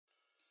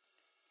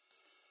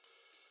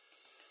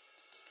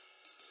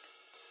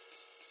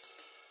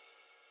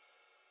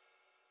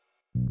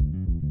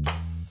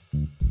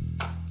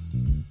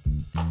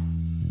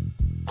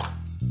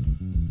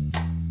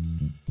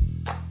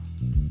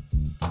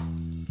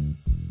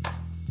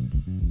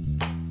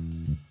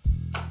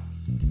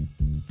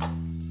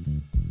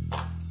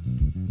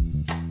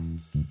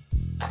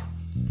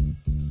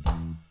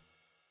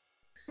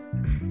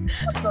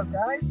What's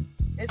up, guys?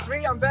 It's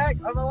me. I'm back.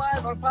 I'm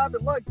alive. I'm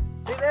popping. Look,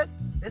 see this?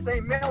 This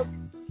ain't milk.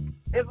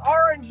 It's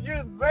orange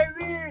juice,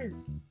 baby.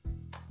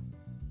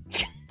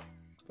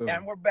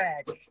 And we're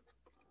back.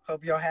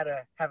 Hope y'all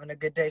having a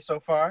good day so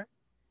far.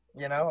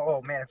 You know,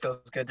 oh man, it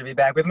feels good to be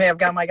back with me. I've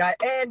got my guy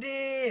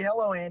Andy.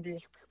 Hello, Andy.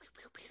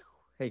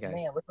 Hey guys.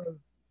 Man, look at those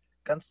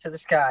guns to the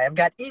sky. I've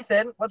got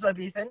Ethan. What's up,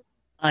 Ethan?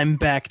 I'm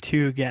back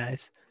too,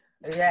 guys.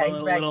 Yeah, Well,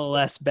 he's a back. little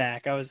less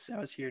back. I was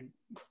here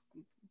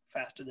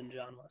faster than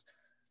John was.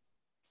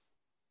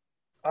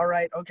 All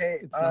right. Okay.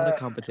 It's not a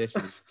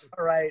competition.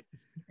 All right.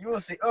 You will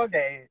see.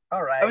 Okay.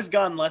 All right. I was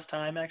gone less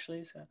time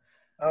actually. So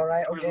All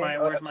right. Okay.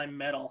 where's my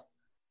medal?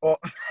 Oh.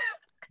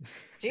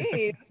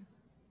 Jeez.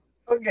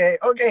 Okay.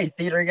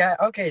 Theater guy.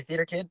 Okay,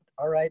 theater kid.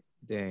 All right.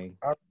 Dang.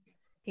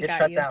 He Get got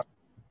shut you. down.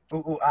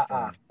 Ooh,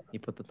 ah. He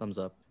put the thumbs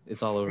up.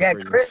 It's all over We got for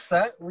you.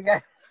 Krista. We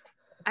got.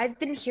 I've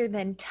been here the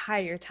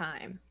entire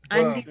time.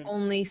 I'm Whoa. the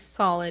only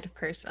solid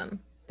person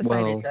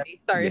besides Well,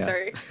 Andy. yeah.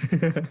 Sorry.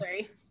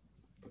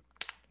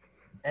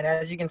 And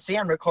as you can see,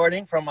 I'm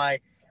recording from my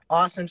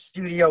awesome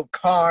studio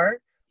car.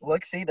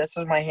 Look, see, this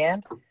is my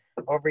hand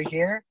over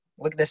here.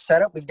 Look at this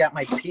setup. We've got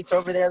my pizza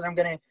over there that I'm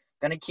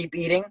gonna keep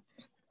eating.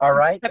 All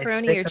right.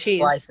 Pepperoni or and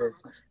cheese?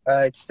 Slices.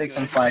 It sticks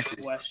and Good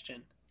slices.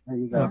 question. There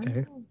you go.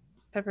 Okay.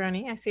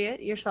 Pepperoni, I see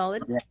it. You're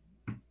solid.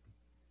 Yeah.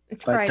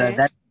 It's But Friday.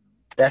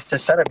 that's the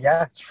setup.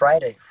 Yeah, it's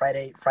Friday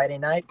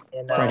night.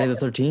 And, Friday the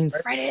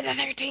 13th. Friday the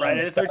 13th.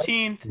 Friday the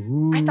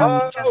 13th. I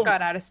thought we Oh. just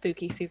got out of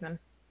spooky season.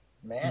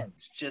 Man,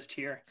 It's just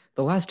here.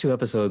 The last two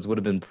episodes would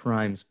have been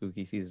prime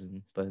spooky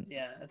season, but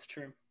Yeah, that's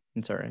true.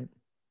 it's all right.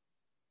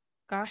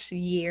 Gosh,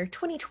 year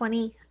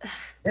 2020.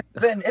 it's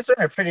been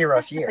a pretty rough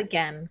Messed up year.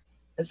 again.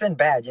 It's been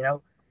bad, you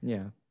know.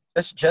 Yeah.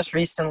 Just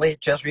recently,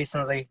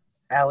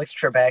 Alex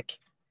Trebek,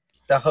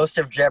 the host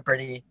of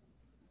Jeopardy,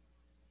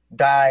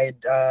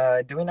 died.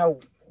 Do we know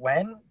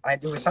when?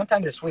 It was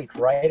sometime this week,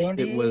 right,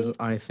 Andy? It was,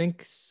 I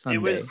think, Sunday.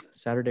 was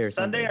Saturday or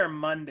Sunday Sunday. or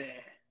Monday?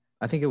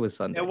 I think it was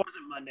Sunday. It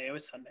wasn't Monday. It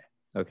was Sunday.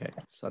 Okay,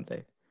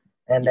 Sunday.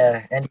 and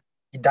yeah. and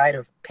he died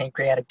of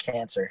pancreatic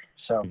cancer.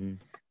 So Mhm.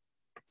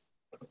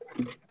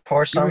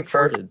 poor He son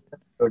for recorded.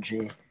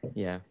 OG.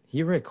 Yeah,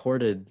 he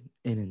recorded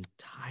an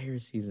entire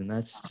season.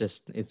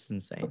 It's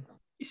insane.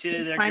 You see that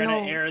His they're final-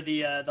 gonna air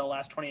the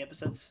last 20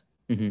 episodes.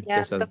 Mhm, Yeah,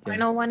 they said, the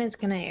final one is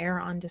going to air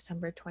on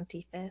December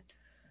 25th.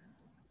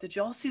 Did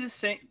y'all see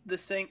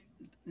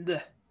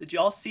Did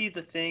y'all see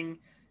the thing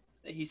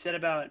that he said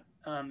about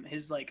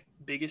his like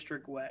biggest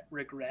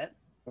regret?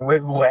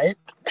 Wait, what?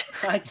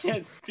 I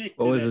can't speak.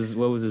 What to was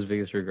this. his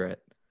biggest regret?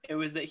 It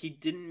was that he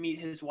didn't meet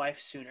his wife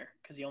sooner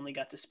because he only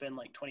got to spend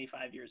like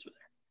 25 years with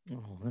her.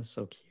 Oh, that's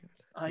so cute.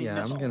 I Yeah,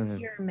 know. I'm gonna.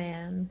 Dear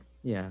man.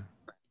 Yeah,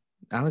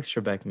 Alex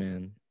Trebek,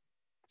 man,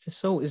 it's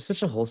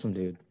such a wholesome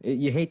dude.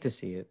 You hate to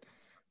see it.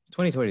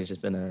 2020 has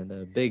just been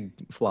a big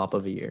flop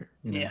of a year.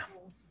 You know? Yeah.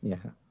 Yeah.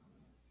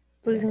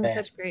 Losing Yeah.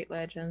 such great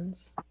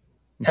legends.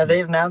 Have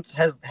they announced?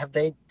 Have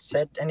they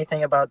said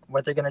anything about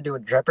what they're gonna do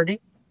with Jeopardy?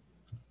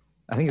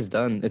 I think it's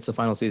done. It's the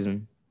final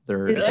season.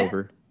 Is It's it?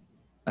 over.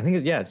 I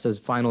think it says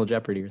final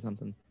Jeopardy or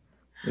something.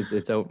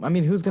 It's over. I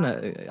mean, who's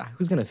gonna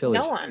fill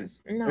his No one.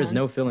 shoes? No There's one.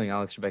 no filling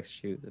Alex Trebek's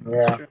shoes. I mean,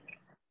 Yeah. It's true.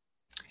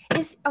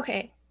 Is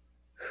okay.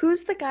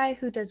 Who's the guy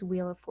who does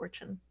Wheel of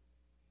Fortune?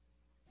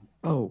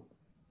 Oh,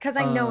 Because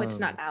I know it's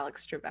not Um,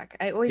 Alex Trebek.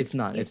 I always it's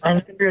not, used it's to I know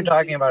have him who you're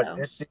talking confused, about.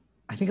 though. It's,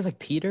 I think it's like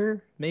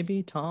Peter,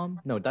 maybe Tom.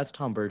 No, that's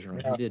Tom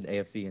Bergeron. No. He did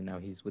AFV and now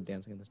he's with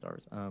Dancing in the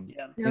Stars. Yeah.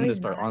 No, in the he's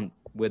star not. on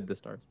with the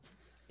stars.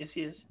 Yes,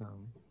 he is.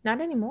 Not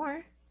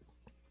anymore.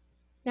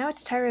 Now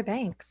it's Tyra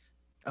Banks.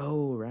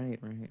 Oh, right.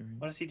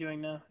 What is he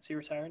doing now? Is he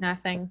retired?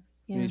 Nothing.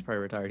 Yeah. He's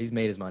probably retired. He's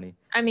made his money.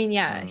 I mean,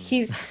 yeah, Um,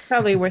 he's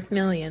probably worth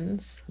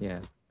millions.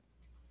 Yeah.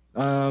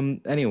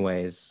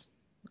 Anyways,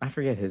 I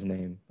forget his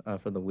name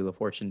for the Wheel of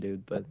Fortune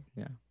dude, but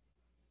yeah.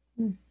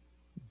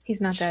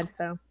 He's not dead,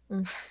 so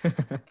wow.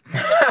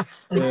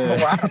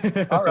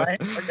 All right.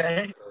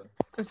 Okay.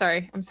 I'm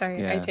sorry.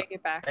 I Yeah. take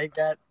it back.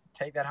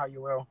 Take that how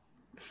you will.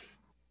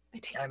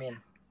 I mean,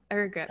 I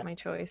regret my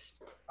choice.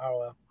 oh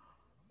well.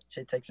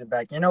 She takes it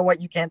back. You know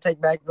what you can't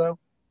take back though?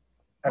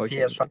 A What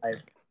can't you PS5. take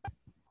back?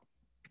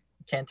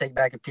 You can't take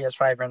back a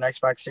PS5 or an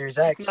Xbox Series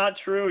X. It's not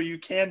true. You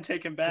can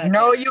take him back.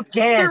 No, you The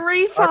can't.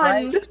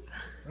 refund.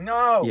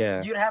 No.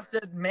 Yeah. You'd have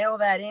to mail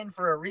that in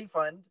for a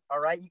refund. All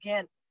right. You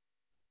can't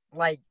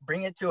like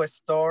bring it to a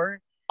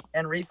store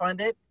and refund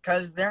it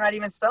because they're not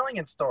even selling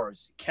in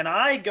stores. Can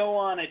I go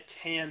on a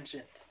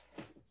tangent?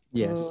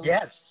 Yes. Ooh.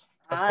 Yes.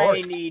 Of I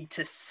course. need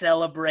to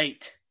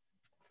celebrate.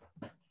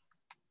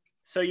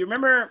 So you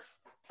remember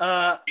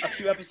a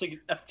few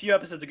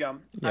episodes ago,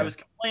 Yeah. I was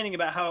complaining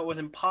about how it was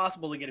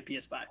impossible to get a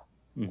PS5.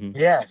 Mm-hmm.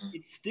 Yes.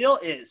 It still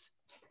is.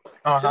 It still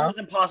Uh-huh. is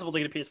impossible to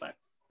get a PS5.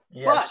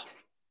 Yes.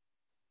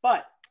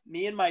 But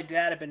me and my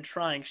dad have been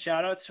trying.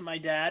 Shout outs to my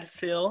dad,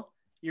 Phil.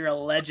 You're a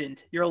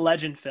legend. You're a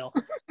legend, Phil.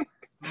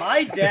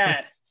 My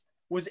dad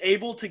was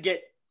able to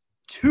get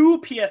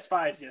 2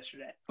 PS5s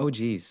yesterday. Oh,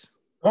 geez.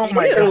 Oh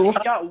my Ew. god.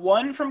 He got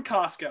one from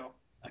Costco,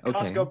 a Okay.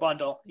 Costco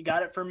bundle. He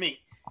got it for me.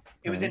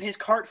 It was in Right. his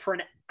cart for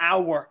an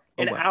hour,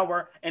 Oh, wow.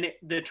 hour, and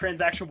the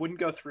transaction wouldn't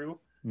go through.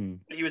 Hmm.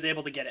 But he was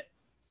able to get it.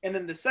 And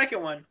then the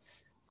second one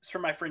was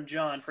from my friend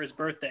John for his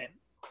birthday.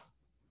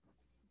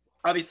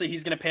 Obviously,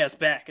 he's going to pay us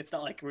back. It's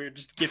not like we're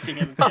just gifting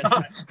him a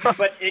PS5.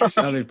 But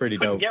That'd be pretty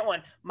couldn't dope. get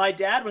one. My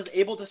dad was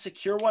able to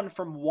secure one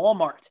from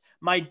Walmart.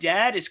 My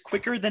dad is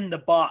quicker than the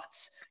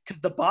bots because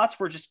the bots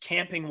were just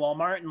camping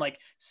Walmart and like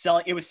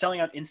selling. It was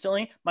selling out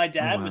instantly. My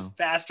dad was wow.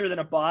 faster than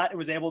a bot and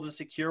was able to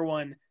secure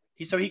one.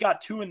 So he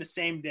got 2 in the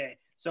same day.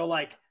 So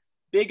like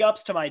big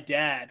ups to my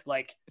dad.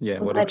 Like Yeah,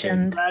 what a kid.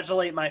 Legend.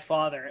 congratulate my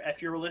father.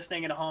 If you're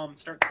listening at home,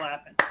 start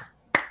clapping.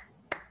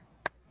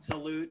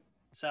 Salute.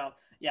 So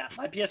yeah,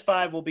 my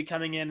PS5 will be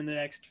coming in the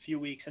next few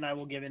weeks, and I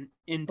will give an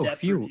Oh,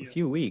 in-depth review.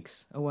 few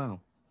weeks. Oh wow.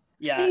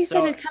 Yeah, You said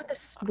so it'd come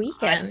this I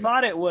weekend.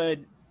 thought it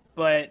would,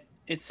 but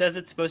it says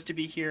it's supposed to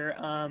be here.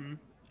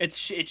 It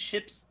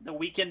ships the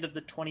weekend of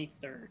the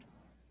 23rd.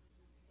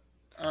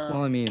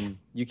 Well, I mean,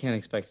 you can't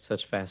expect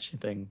such fast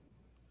shipping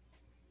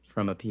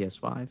from a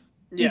PS5.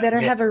 You yeah. better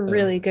have a Yeah.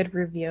 really good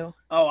review.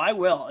 Oh, I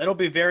will. It'll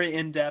be very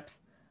in-depth.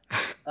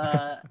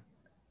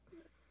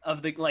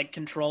 Of the like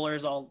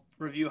controllers, I'll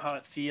review how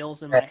it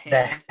feels in my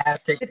hand,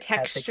 The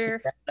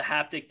texture. the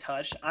haptic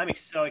touch. I'm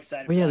so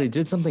excited. Well, yeah, for they that.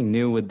 did something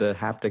new with the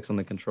haptics on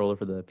the controller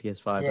for the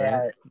PS5, Yeah.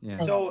 right? Yeah.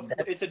 So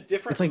it's a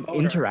different. It's like motor.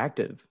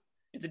 interactive.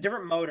 It's a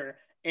different motor,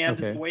 and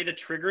Okay. the way the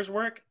triggers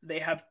work, they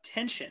have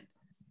tension.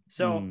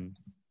 So Hmm.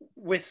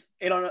 with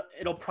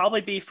it'll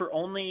probably be for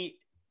only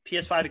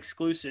PS5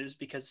 exclusives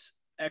because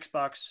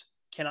Xbox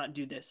cannot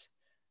do this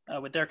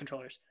with their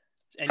controllers,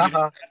 and you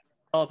Haha. have to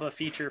develop a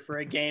feature for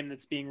a game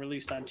that's being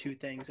released on 2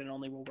 things and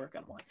only will work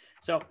on one.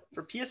 So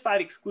for PS5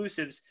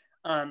 exclusives,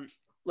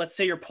 let's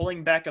say you're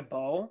pulling back a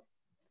bow,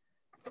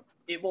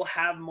 it will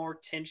have more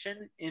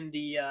tension in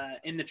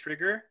the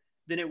trigger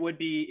than it would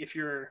be if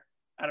you're,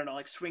 I don't know,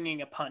 like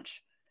swinging a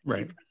punch.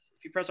 Right.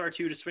 If you press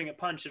R2 to swing a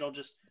punch, it'll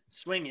just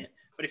swing it.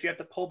 But if you have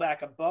to pull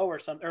back a bow or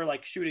something, or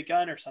like shoot a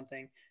gun or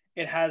something,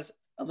 it has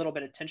a little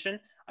bit of tension.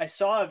 I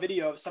saw a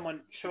video of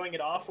someone showing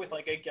it off with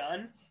like a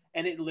gun,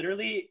 and it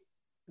literally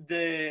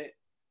the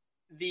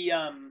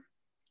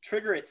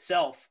trigger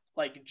itself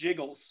like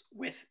jiggles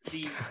with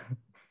the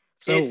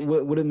So It's-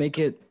 would it make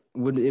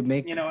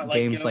You know, like,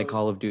 games it like goes-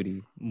 Call of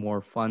Duty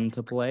more fun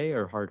to play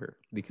or harder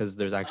because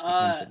there's actually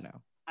Uh, tension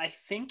now? I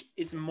think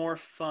it's more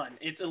fun.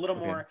 It's a little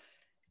Okay. more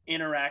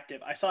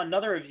interactive. I saw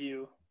another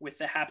review with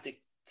the haptic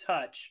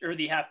touch or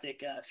the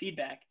haptic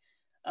feedback.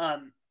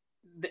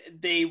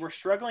 They were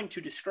struggling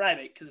to describe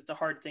it because it's a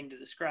hard thing to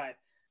describe.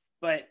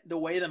 But the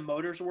way the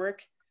motors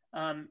work,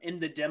 in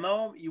the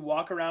demo, you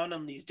walk around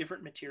on these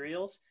different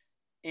materials,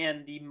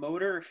 and the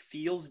motor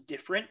feels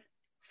different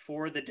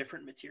for the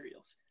different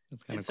materials.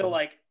 That's kind And of so cool.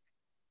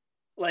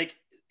 like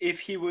if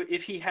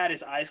he had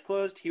his eyes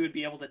closed, he would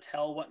be able to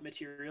tell what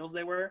materials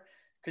they were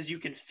because you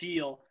can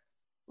feel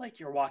like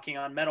you're walking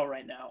on metal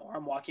right now, or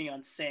I'm walking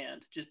on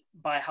sand just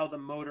by how the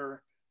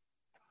motor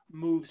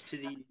moves to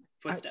the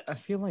footsteps. I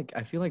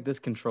feel like this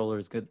controller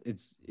is good.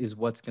 Is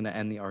what's going to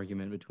end the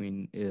argument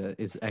between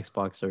is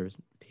Xbox or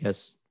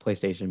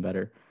PlayStation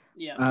better.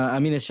 Yeah. I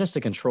mean, it's just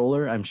a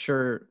controller. I'm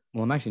sure.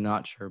 Well, I'm actually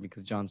not sure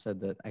because John said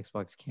that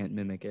Xbox can't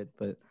mimic it.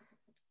 But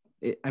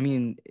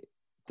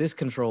this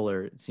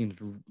controller seems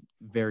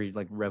very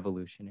like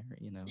revolutionary.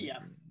 You know. Yeah.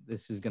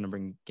 This is going to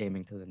bring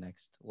gaming to the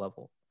next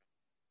level.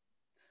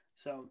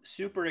 So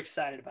super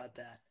excited about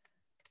that.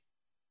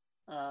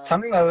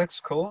 Something that looks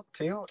cool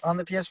too on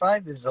the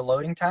PS5 is the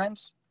loading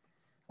times.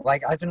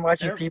 Like I've been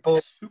watching they're people.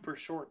 super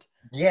short.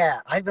 Yeah,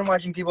 I've been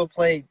watching people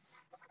play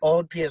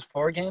old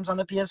PS4 games on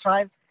the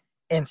PS5.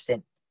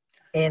 Instant,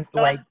 in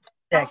like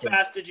How seconds.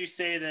 fast did you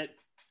say that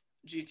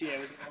GTA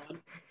was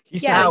going? He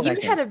Yeah, said you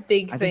second. had a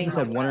big I thing. think he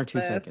said on 1 or that 2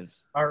 list.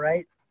 seconds. All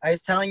right, I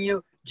was telling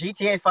you,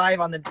 GTA 5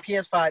 on the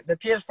PS5, the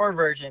PS4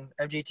 version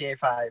of GTA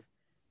 5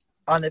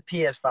 on the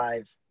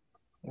PS5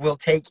 will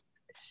take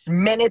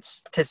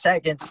minutes to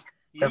seconds.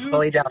 You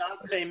fully did down-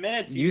 not say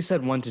minutes. You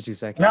said 1 to 2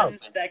 seconds. No. 1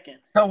 second.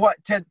 To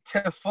what? To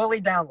fully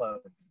download.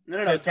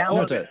 No, To to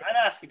download open. it. I'm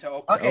asking to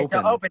open. Okay,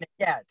 open. to open it.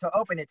 Yeah, to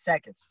open it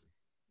seconds.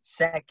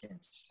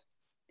 Seconds.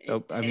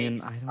 It I mean,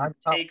 takes- I don't. I'm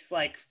top. takes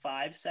like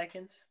 5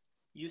 seconds.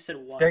 You said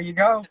 1. There you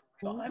go.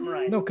 So I'm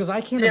right. No, because I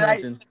can't Did I-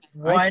 imagine. I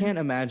One. can't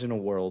imagine a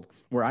world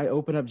where I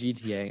open up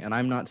GTA and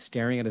I'm not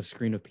staring at a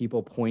screen of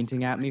people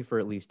pointing at me for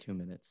at least 2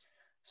 minutes.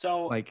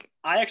 So Like,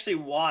 I actually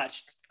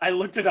watched. I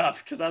looked it up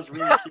because I was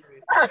really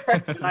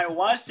curious. And I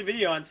watched a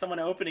video on someone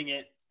opening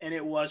it, and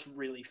it was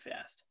really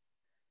fast.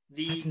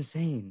 that's The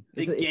insane.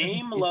 the It doesn't-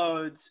 game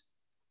loads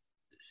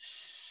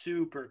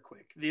super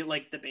quick. The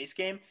base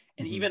game,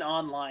 and Mhm. even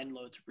online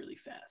loads really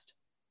fast.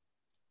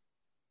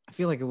 I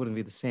feel like it wouldn't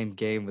be the same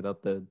game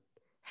without the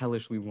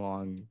hellishly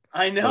long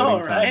I know,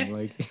 loading right? time.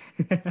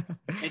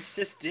 Like, It's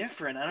just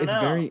different. I don't it's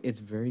know. it's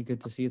very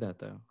good to see that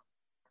though.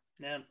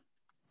 Yeah.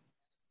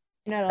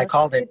 You know what I else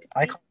called is it. good to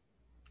I see?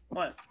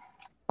 What?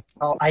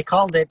 I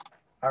called it.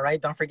 All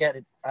right, don't forget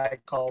it. I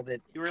called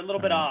it. You were a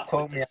little bit Alright, off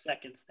quote with the me.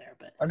 seconds there,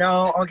 but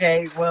No,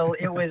 okay. Well,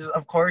 it was,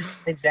 of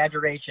course,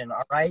 exaggeration.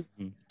 All right,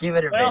 Mhm. give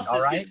it a what bit. else All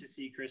is right. good to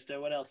see, Krista?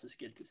 What else is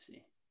good to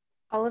see?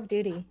 Call of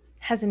Duty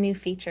has a new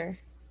feature,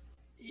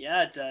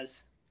 Yeah, it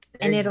does.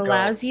 and There it you go.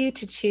 allows you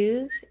to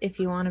choose if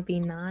you want to be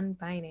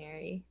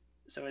non-binary.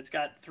 So it's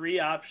got 3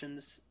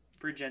 options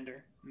for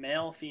gender: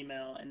 male,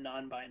 female, and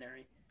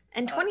non-binary.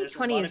 And There's a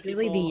 2020 lot is of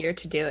really the people- year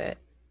to do it.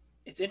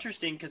 It's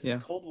interesting because Yeah.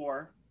 it's Cold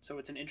War, so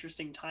it's an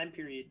interesting time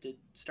period to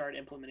start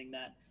implementing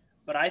that.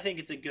 But I think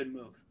it's a good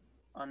move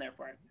on their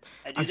part.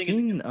 I do I've think it's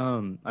a good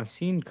seen I've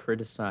seen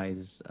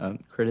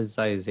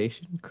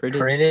criticization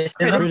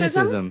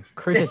Criticism?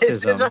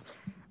 criticism.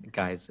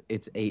 Guys,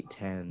 it's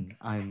 8:10.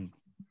 I'm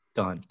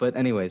done. But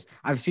anyways,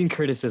 I've seen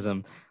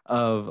criticism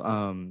of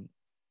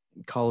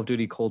Call of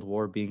Duty Cold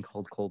War being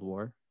called Cold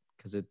War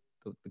because the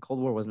Cold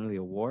War wasn't really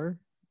a war.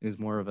 It was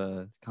more of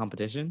a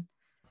competition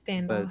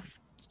Standoff.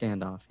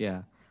 standoff.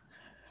 Yeah.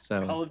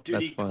 So Call of that's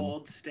Duty fun.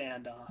 Cold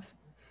Standoff.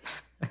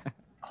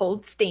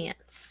 Cold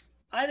stance.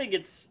 I think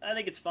it's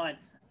fine.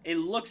 It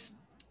looks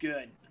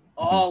good. Mm-hmm.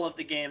 All of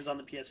the games on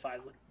the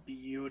PS5 look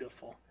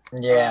beautiful.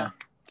 Yeah.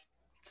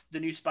 It's the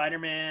new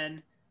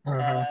Spider-Man,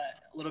 Mhm.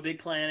 Little Big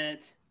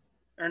Planet,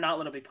 or not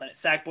Little Big Planet,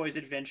 Sackboy's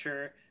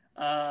Adventure.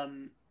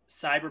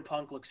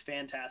 Cyberpunk looks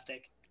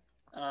fantastic.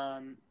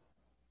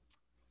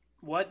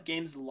 What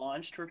games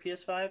launched for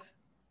PS5?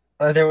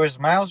 There was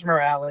Miles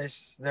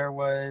Morales. There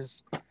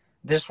was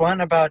this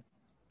one about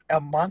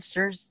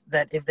monsters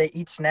that if they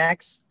eat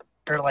snacks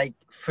or like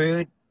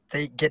food,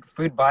 they get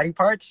food body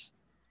parts,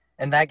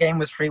 and that game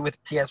was free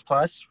with PS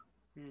Plus.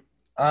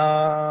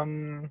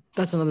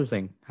 That's another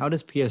thing. How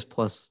does PS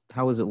Plus?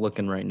 How is it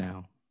looking right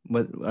now?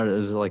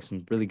 Is it like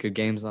some really good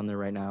games on there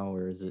right now,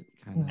 or is it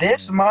kind of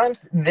This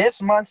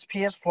month's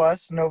PS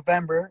Plus,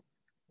 November,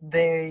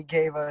 they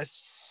gave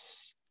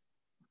us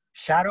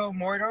Shadow of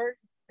Mordor.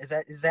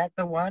 Is that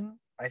the one?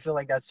 I feel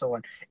like that's the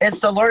one. It's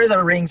the Lord of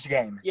the Rings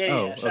game.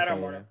 Yeah, Shadow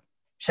okay, Mordor.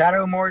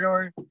 Shadow of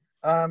Mordor,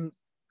 an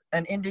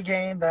indie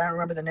game that I don't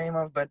remember the name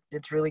of, but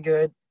it's really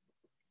good.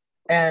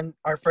 And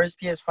our first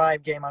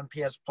PS5 game on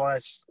PS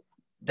Plus,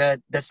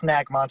 the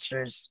Snack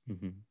Monsters.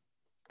 Mhm.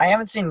 I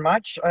haven't seen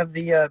much of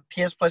the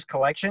PS Plus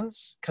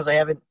collections because I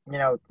haven't,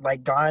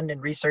 gone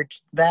and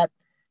researched that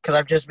because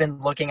I've just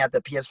been looking at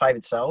the PS5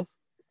 itself.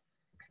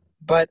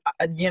 But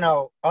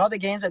all the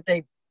games that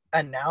they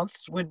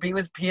announced would be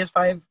with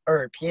PS5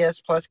 or PS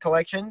Plus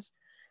collections.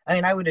 I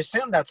mean, I would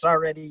assume that's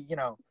already,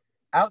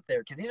 out there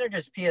because these are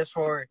just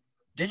PS4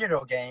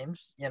 digital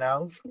games,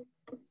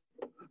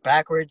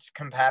 backwards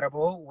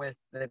compatible with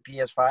the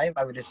PS5.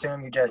 I would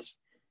assume you just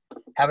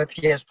have a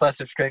PS Plus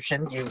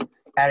subscription, you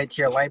add it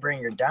to your library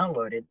and you're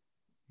downloaded.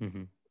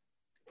 Mhm.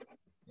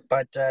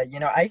 But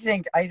I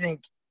think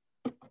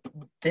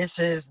this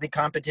is the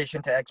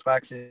competition to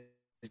Xbox's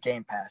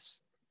Game Pass,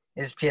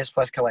 is PS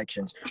Plus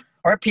collections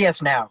or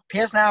PS Now.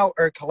 PS Now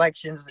or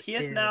collections.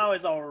 PS Now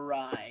is all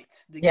right.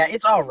 Yeah,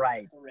 it's all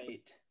right.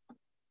 Great.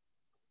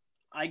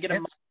 I get a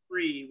month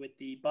free with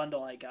the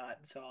bundle I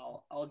got,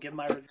 so I'll give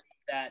my review of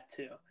that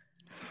too.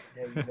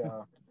 There you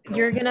go.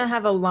 You're gonna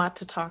have a lot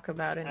to talk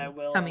about in I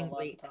will coming have a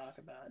lot weeks. to talk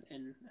about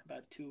in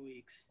about 2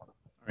 weeks. All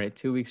right,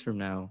 2 weeks from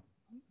now.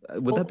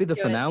 Would that be the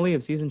Good. finale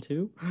of season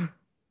 2?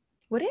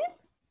 Would it?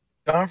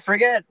 Don't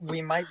forget,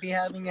 we might be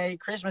having a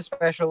Christmas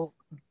special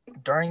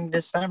during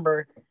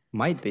December.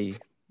 Might be.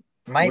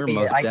 Might We're be.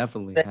 most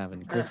definitely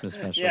having a Christmas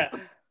special. Yeah. Oh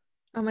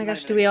my It's not gosh,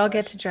 even do a we all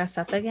get question. to dress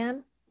up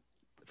again?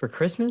 For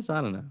Christmas?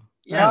 I don't know.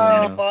 Yeah, No.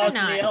 Santa Claus Why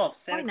and the not? elves.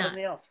 Santa Why Claus not? and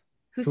the elves.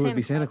 Who's Who would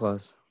be Santa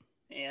Claus?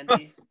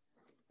 Andy.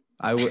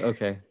 I would.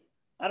 Okay.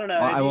 I don't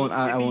know. Well, I it'd be- won't-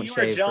 I it'd be won't you or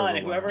shave for a John,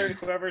 little while.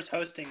 whoever's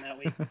hosting that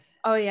week.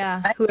 Oh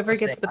yeah, I whoever will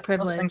gets sing. the I will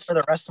privilege. sing for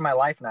the rest of my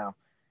life now.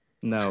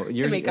 No,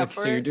 you're make up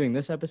so for you're it? doing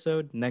this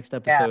episode, next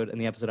episode, and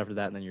the episode after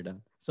that, and then you're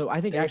done. So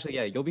I think Yeah. actually,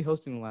 yeah, you'll be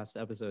hosting the last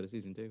episode of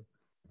season 2.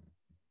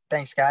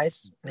 Thanks,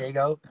 guys. There you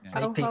go.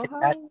 Sneak Ho, peek ho, at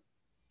that. ho.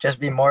 Just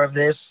be more of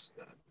this.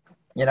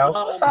 Speaking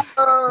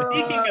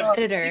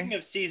Editor.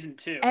 of season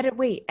 2,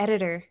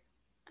 Editor.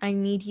 I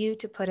need you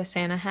to put a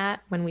Santa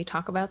hat when we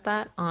talk about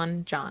that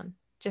on John.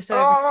 Just so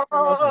everyone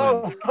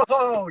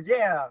can listen.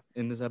 Yeah.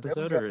 In this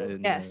episode, go. or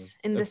in Yes,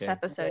 in this okay.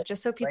 episode,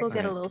 just so people get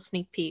a Alright. little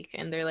sneak peek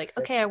and they're like,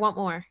 okay, I want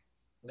more.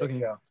 There you Okay.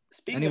 go.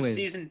 speaking Anyways. of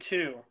season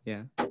 2,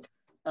 Yeah.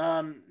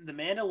 The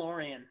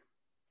Mandalorian,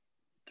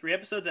 3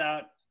 episodes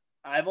out.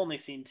 I've only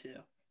seen 2.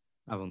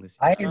 I've only seen.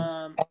 I've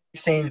Um,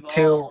 seen we've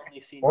 2 all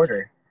only seen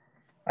quarter.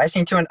 I've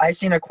seen 2 and I've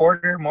seen a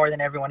quarter more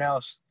than everyone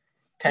else.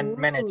 10 Ooh,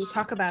 minutes.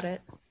 Talk about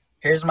it.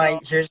 Here's my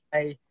 2.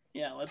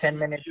 Yeah, let's 10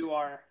 review minutes.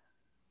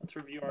 Let's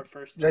review our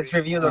first. Let's 3.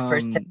 review the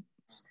first 10.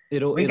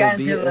 It'll We it'll got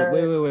be into the-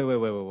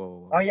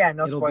 wait. Oh yeah,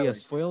 no It'll be a spoilers.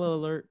 spoiler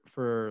alert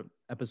for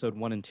episode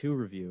 1 and 2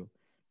 review.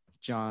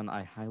 John,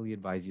 I highly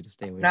advise you to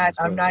stay away.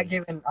 I'm not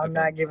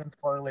giving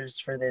spoilers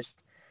for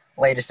this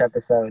latest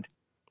episode.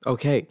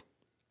 Okay,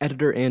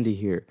 editor Andy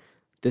here.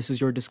 This is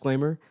your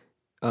disclaimer.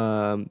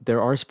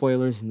 There are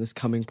spoilers in this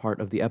coming part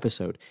of the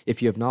episode.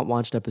 If you have not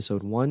watched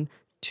episode 1,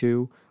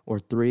 2, or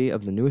 3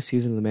 of the newest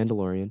season of The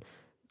Mandalorian,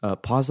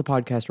 pause the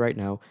podcast right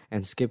now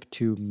and skip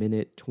to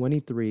minute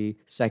 23,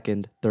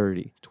 second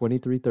 30.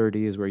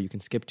 23:30 is where you can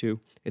skip to.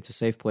 It's a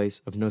safe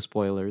place of no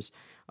spoilers.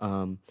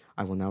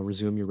 I will now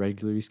resume your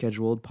regularly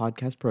scheduled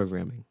podcast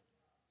programming.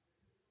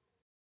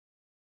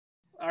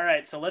 All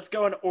right, so let's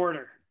go in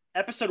order.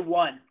 Episode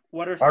 1.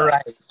 What are All right.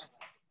 thoughts?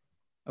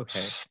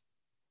 Okay.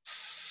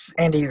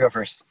 Andy, you go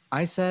first.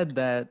 I said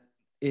that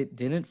it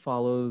didn't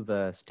follow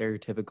the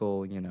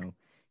stereotypical,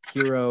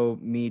 hero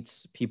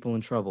meets people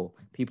in trouble.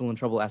 People in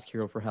trouble ask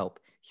hero for help.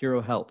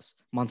 Hero helps.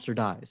 Monster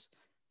dies.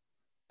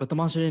 But the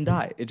monster didn't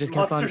die. It just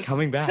kept on Monsters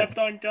coming back. Kept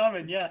on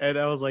coming, yeah. And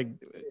I was like,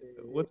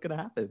 what's going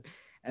to happen?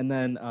 And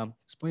then,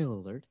 spoiler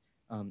alert,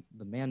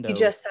 the Mando You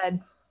just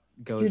said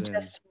goes you in.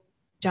 just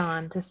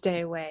John to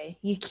stay away.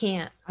 You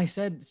can't. I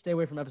said stay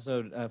away from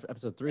episode 3.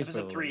 Episode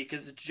spoiler 3, alerts.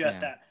 because it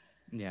just Yeah. happened.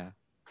 Yeah.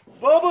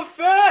 Boba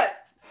Fett!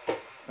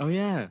 Oh,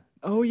 yeah.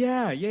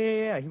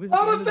 He was at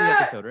the Boba end of the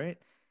Fett! episode, right?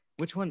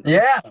 Which one?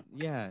 Yeah.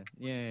 Yeah.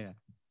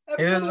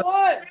 Episode was-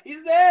 1!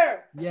 He's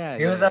there! Yeah,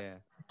 He was yeah, a- yeah.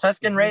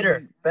 Tusken Raider.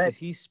 Is Bet.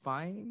 he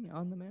spying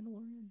on the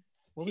Mandalorian?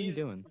 What was he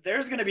doing?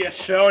 There's going to be a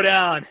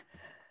showdown.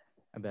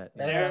 I bet.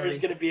 There's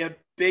going to be a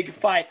big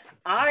fight.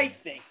 I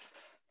think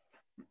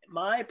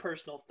my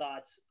personal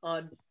thoughts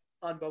on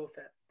Boba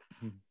Fett.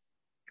 Hmm.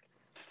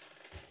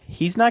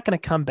 He's not going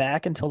to come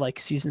back until like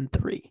season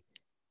 3.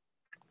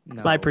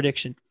 It's my No.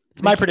 prediction.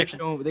 It's They my can't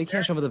prediction. They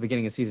can't show him at the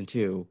beginning of season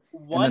 2.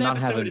 One not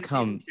have episode him in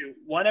come- season 2.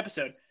 One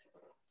episode.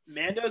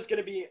 Mando's going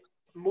to be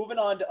moving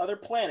on to other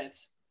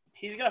planets.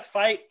 He's going to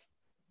fight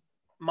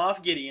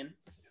Moff Gideon,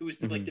 who's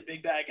the, like Mhm. the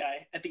big bad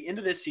guy, at the end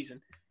of this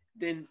season.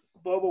 Then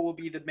Boba will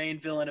be the main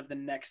villain of the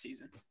next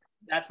season.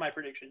 That's my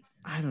prediction.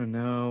 I don't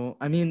know.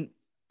 I mean,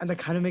 and that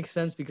kind of makes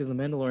sense because the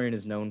Mandalorian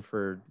is known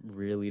for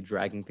really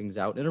dragging things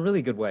out in a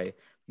really good way.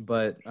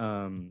 But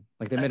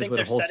like they I made us think wait a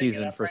they're whole setting it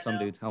season up for right some now.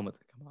 dude's helmet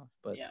to come off.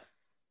 But Yeah.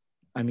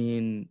 I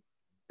mean,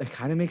 it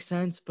kind of makes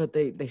sense. But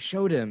they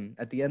showed him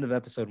at the end of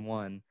episode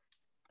 1.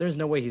 There's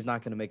no way he's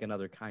not going to make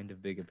another kind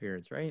of big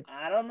appearance, right?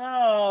 I don't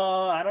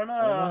know. I don't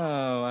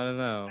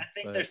know. I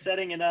think but- they're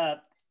setting it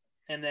up,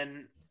 and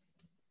then,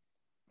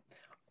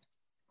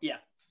 yeah,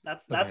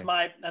 that's Okay.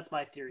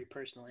 my theory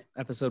personally.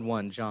 Episode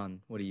 1,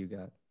 John, what do you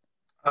got?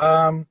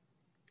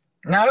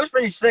 No, it was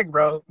pretty sick,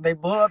 bro. They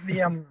blew up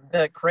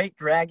the crate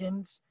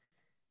dragons.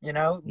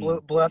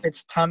 Blew up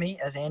its tummy,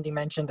 as Andy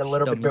mentioned a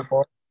little Stomach. bit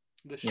before.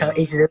 The Yeah.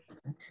 show.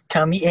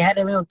 Tummy. It had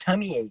a little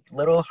tummy ache,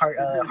 little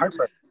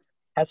heartburn.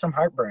 Had some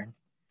heartburn,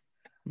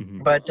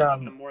 Mhm. but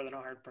More than a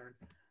heartburn.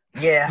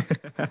 yeah,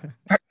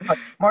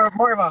 more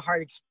of a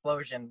heart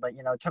explosion. But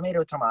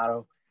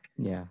tomato.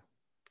 Yeah.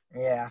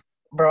 Yeah,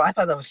 bro. I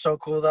thought that was so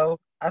cool, though.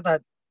 I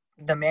thought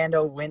the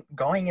Mando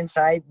going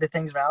inside the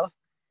thing's mouth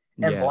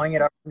and Yeah. blowing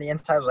it up from the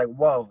inside was like,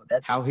 whoa,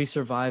 that's How he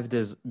survived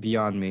is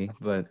beyond me,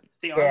 but It's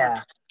the armor.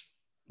 yeah.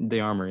 the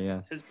armor, yeah.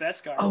 It's his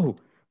best guard. Oh,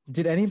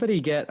 did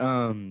anybody get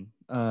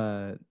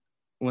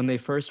when they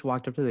first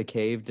walked up to the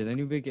cave, did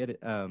anybody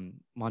get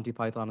Monty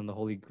Python and the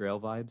Holy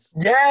Grail vibes?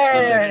 With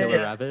the killer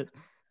Yeah. rabbit?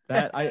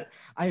 That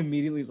I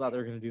immediately thought they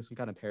were gonna do some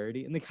kind of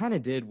parody, and they kind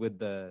of did with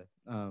the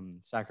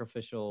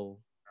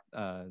sacrificial.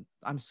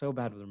 I'm so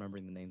bad with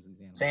remembering the names of these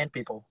animals. Sand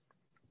people.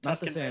 Not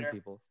the Tusken sand Raider.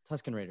 people.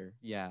 Tusken Raider.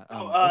 Yeah.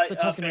 Oh, What's the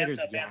Tusken Raider's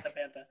Bantha, yak?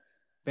 Bantha.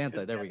 Bantha.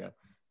 Just There we Bantha. go.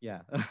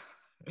 Yeah.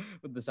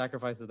 With the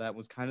sacrifice of that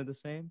was kind of the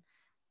same.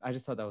 I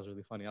just thought that was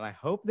really funny, and I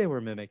hope they were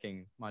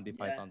mimicking Monty Yeah.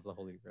 Python's The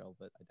Holy Grail,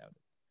 but I doubt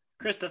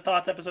it. Krista,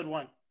 thoughts episode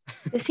 1.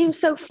 This seems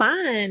so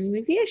fun.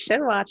 Maybe I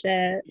should watch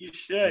it. You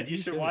should. You You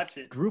should should. watch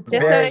it. Group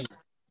Just so Very-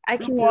 I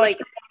Group can watch, like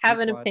group have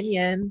an Group watch.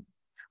 opinion.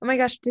 Oh my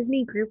gosh,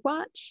 Disney Group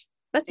Watch?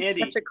 That's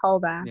Andy. such a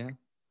callback.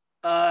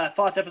 Yeah.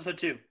 Thoughts episode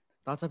 2.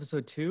 Thoughts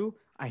episode 2.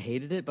 I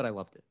hated it, but I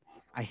loved it.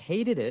 I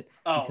hated it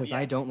Oh, because yeah.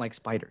 I don't like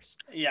spiders.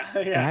 Yeah.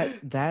 Yeah.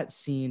 That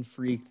scene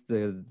freaked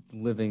the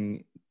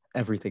living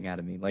everything out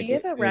of me. Like Do you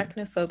have it-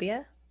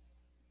 arachnophobia?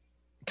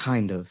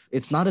 kind of.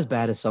 It's not as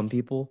bad as some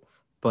people,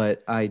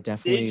 but I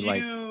definitely Did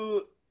like.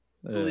 you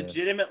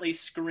legitimately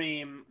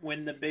scream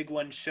when the big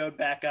one showed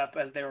back up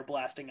as they were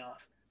blasting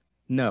off?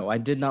 No, I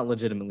did not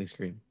legitimately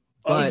scream.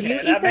 Oh, But- okay, Did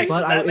you that makes,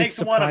 But that it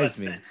makes one of us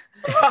surprised me.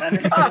 then. That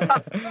makes one of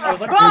us. I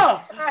was like,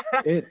 oh!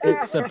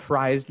 It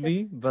surprised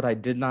me, but I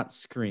did not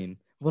scream.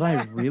 What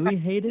I really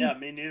hated, Yeah,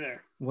 me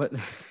neither. what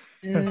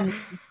Mm.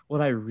 what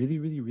I really,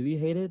 really, really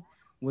hated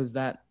was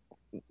that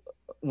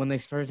when they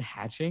started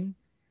hatching,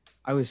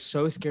 I was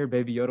so scared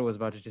Baby Yoda was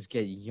about to just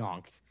get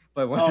yonked.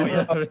 But when Oh,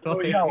 yeah. like,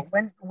 yeah. No,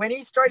 when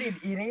he started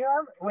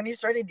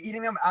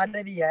eating them out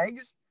of the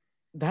eggs,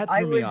 that I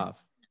threw me would-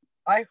 off.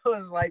 I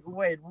was like,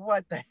 wait,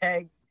 what the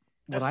heck?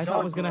 What That's I so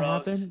thought was gonna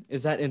gross. happen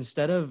is that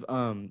instead of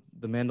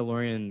the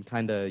Mandalorian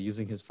kind of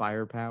using his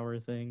firepower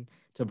thing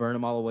to burn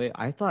them all away,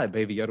 I thought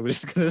Baby Yoda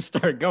was just gonna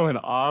start going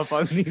off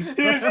on these.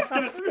 He was just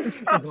gonna.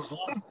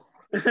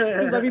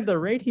 Because I mean, the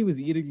rate he was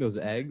eating those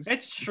eggs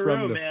It's true,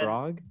 from the man.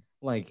 frog,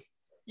 like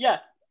Yeah.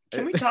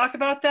 Can we talk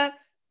about that?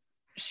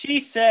 She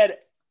said,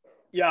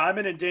 "Yeah, I'm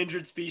an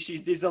endangered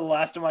species. These are the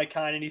last of my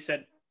kind." And he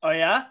said, "Oh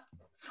yeah."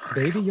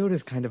 Baby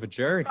Yoda's kind of a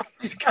jerk.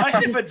 He's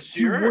kind of a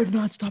He jerk. would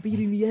not stop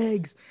eating the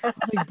eggs.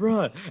 It's like,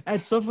 bruh,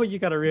 at some point you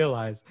gotta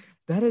realize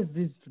that is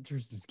this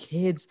person's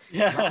kids.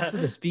 Yeah. Lots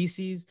of the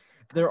species.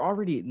 They're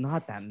already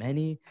not that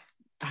many.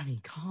 I mean,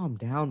 calm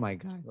down, my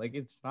guy. Like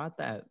it's not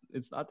that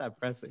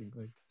pressing.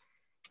 Like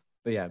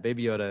But yeah,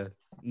 Baby Yoda,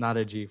 not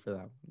a G for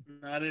that.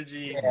 Not a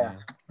G. Yeah,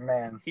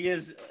 man. He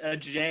is a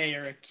J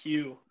or a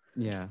Q.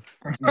 Yeah.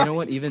 You know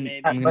what? Even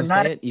Maybe. I'm But gonna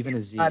not say it. Even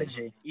a Z. Not a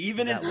G.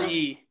 Even a That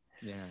Z.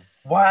 Yeah.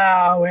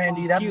 Wow,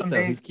 Andy, He's that's cute some though.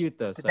 big. He's cute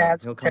though. So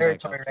That's he'll come back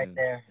territory up right soon.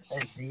 there.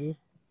 A Z,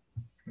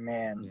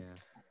 man. Yeah.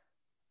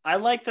 I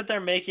like that they're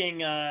making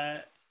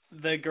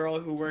the girl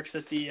who works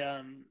at the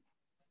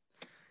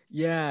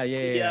Yeah.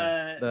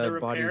 the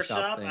body repair shop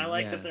shop. thing. I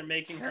like yeah. that they're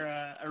making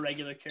her a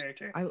regular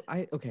character.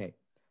 I okay.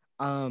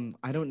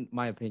 I don't.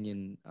 My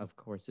opinion, of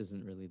course,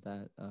 isn't really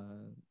that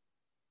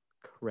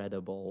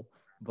credible,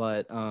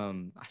 but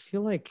I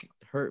feel like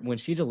when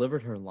she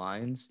delivered her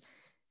lines,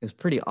 is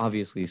pretty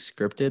obviously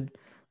scripted,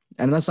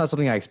 and that's not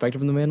something I expected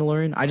from The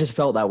Mandalorian. I just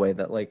felt that way,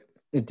 that like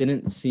it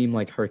didn't seem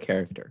like her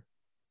character.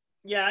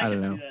 Yeah, I I can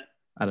don't see know. that.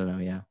 I don't know.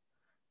 Yeah,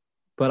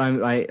 but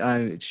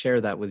I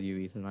share that with you,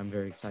 Ethan. I'm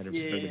very excited for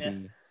her to Yeah.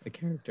 be a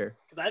character.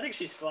 Because I think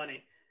she's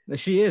funny.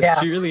 She is. Yeah.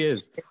 She really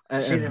is.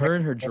 And She's her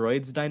and her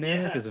droids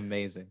dynamic Yeah. is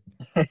amazing.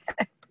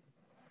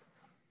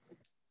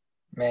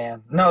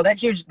 Man, no, that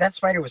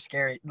spider was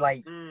scary.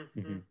 Like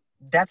Mm-hmm.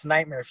 that's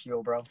nightmare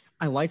fuel, bro.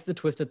 I liked the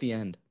twist at the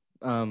end,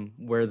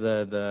 where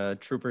the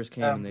troopers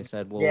came and they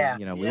said, "Well, yeah.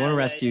 we want to Yeah,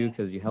 arrest you yeah.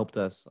 because you helped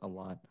us a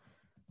lot."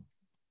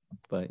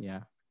 But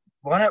yeah,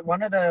 One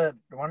of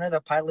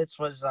the pilots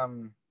was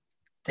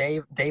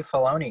Dave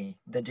Filoni,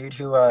 the dude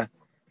who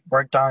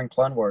worked on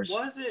Clone Wars.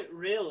 Was it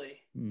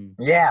really?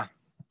 Yeah.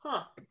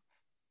 Huh.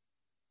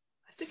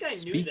 I think I knew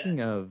Speaking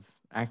that. of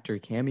actor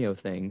cameo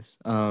things,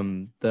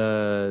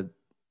 the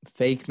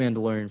fake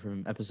Mandalorian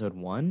from episode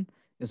 1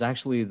 is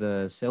actually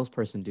the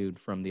salesperson dude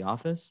from The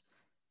Office,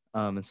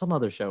 and some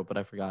other show, but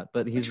I forgot.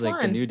 But he's Which like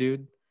the one? new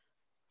dude,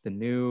 the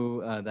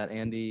new that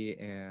Andy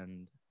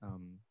and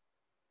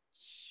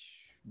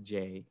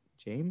James.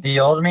 The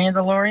old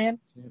Mandalorian?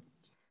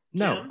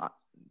 No, Jim?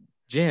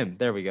 Jim.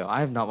 There we go. I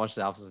have not watched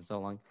The Office in so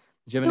long.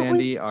 Jim and It was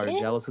Andy are Jim?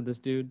 jealous of this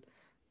dude.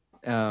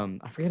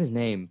 I forget his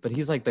name, but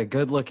he's like the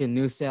good-looking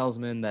new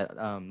salesman that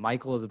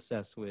Michael is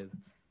obsessed with.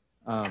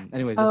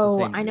 Anyways, it's the Oh,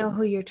 same. I know dude.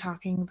 who you're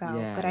talking about,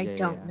 Yeah, but I yeah,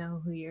 don't yeah.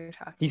 know who you're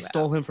talking He about.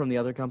 stole him from the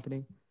other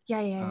company.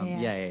 Yeah.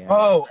 Yeah.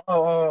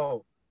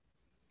 Oh.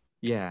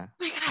 Yeah.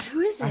 Oh my god, who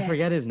is it? I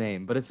forget his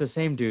name, but it's the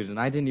same dude, and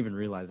I didn't even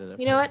realize it.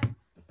 You know what?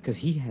 Because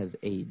he has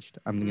aged.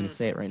 I'm gonna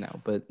say it right now,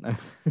 but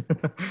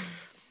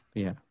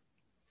yeah.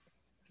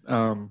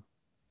 I'm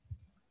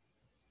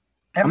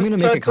gonna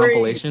make a Episode 3.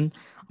 compilation.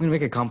 I'm gonna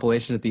make a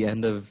compilation at the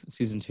end of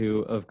season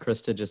 2 of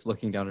Krista just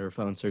looking down at her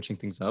phone, searching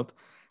things up,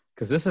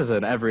 because this is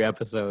an every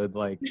episode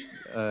like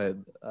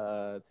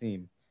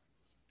theme.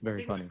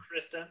 Very Speaking funny. of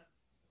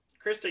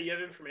Krista, you have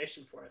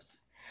information for us.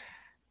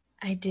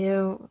 I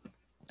do.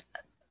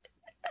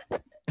 I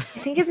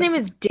think his name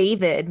is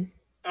David.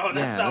 Oh,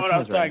 that's Yeah, not that what I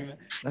was sounds right. talking about.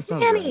 That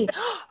sounds Danny. right.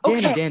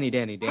 Okay.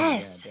 Danny.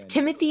 Yes, Yeah, Danny.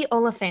 Timothy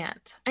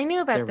Oliphant. I knew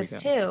There about we this go.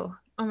 too.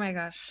 Oh my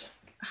gosh.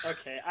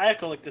 Okay, I have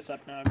to look this up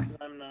now because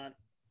I'm not.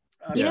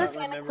 You know not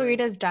Santa remembering.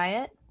 Clarita's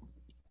Diet?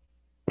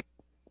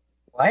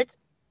 What?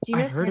 Do you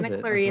know I've heard of Santa it. I've heard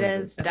of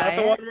Clarita's it. Is Diet?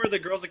 that the one where the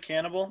girl's a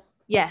cannibal?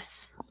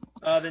 Yes.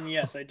 Then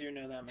yes, I do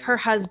know that. Movie. Her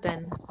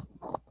husband.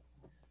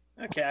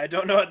 Okay, I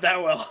don't know it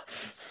that well.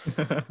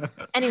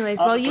 Anyways,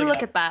 I'll while just you look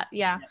look it at that,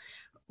 yeah.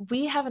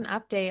 We have an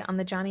update on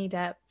the Johnny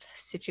Depp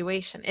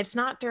situation. It's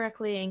not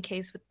directly in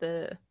case with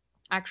the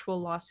actual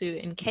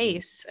lawsuit in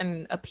case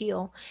and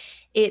appeal.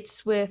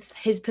 It's with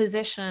his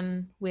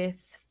position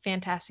with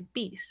Fantastic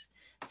Beasts.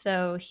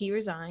 So he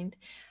resigned,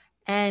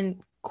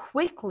 and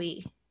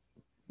quickly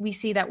we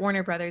see that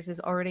Warner Brothers is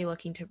already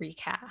looking to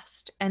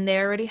recast, and they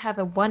already have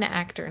one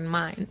actor in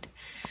mind.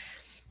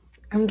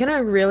 I'm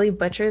gonna really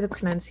butcher the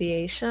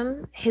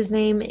pronunciation. His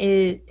name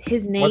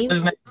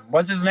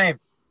What's his name?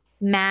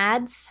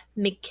 Mads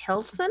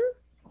Mikkelsen.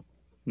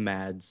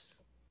 Mads.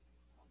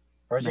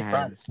 Where's he from?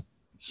 Mads.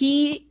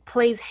 He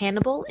plays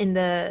Hannibal in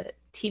the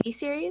TV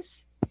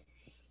series.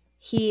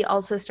 He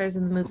also stars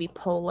in the movie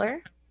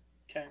Polar.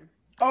 Okay.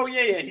 Oh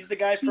yeah. He's the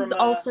guy He's from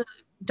also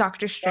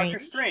Doctor Strange.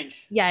 Doctor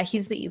Strange. Yeah,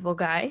 he's the evil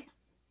guy.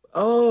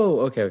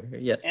 Oh, okay.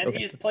 Yes. And okay.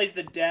 he plays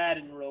the dad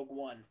in Rogue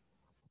One.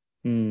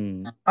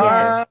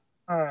 Yeah.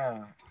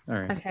 All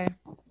right. Okay.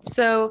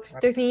 So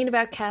they're thinking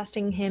about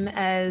casting him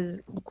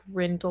as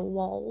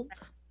Grindelwald,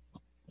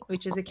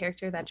 which is a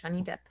character that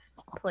Johnny Depp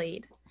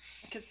played.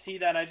 I could see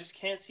that. I just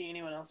can't see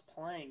anyone else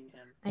playing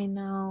him. I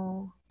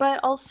know.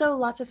 But also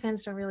lots of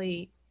fans don't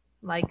really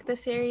like the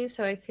series,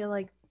 so I feel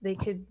like they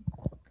could,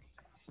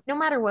 no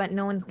matter what,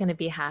 no one's going to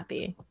be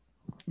happy.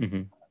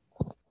 Mm-hmm.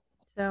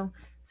 So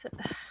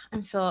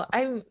I'm so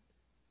mad.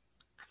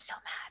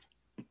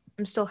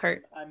 I'm still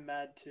hurt. I'm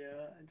mad too.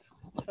 It's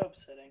so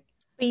upsetting.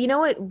 But you know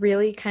what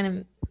really kind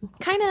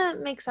of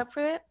makes up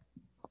for it?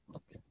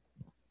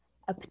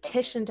 A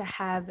petition to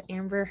have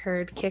Amber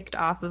Heard kicked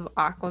off of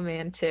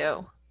Aquaman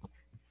 2.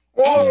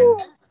 Whoa!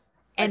 I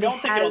And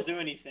don't think it'll has, do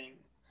anything.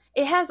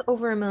 It has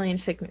over 1 million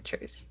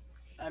signatures.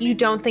 I You mean,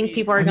 don't think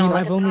people are I going mean, to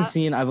look I've at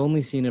only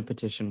that? seen a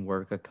petition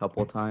work a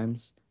couple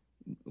times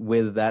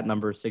with that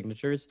number of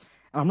signatures.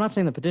 I'm not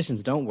saying the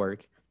petitions don't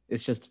work.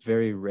 It's just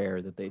very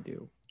rare that they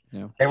do. You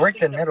know. They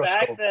worked in The middle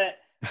fact school. that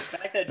The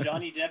fact that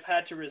Johnny Depp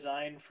had to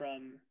resign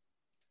from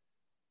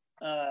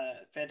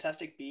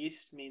Fantastic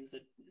Beasts means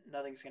that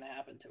nothing's going to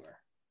happen to her.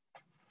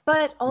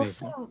 But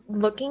also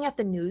looking at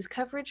the news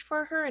coverage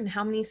for her and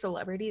how many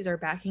celebrities are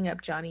backing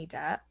up Johnny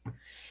Depp,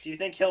 Do you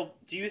think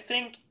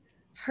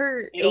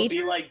her it'll be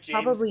agents like James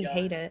probably Gunn?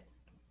 hate it.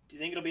 Do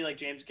you think it'll be like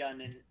James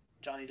Gunn and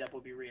Johnny Depp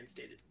will be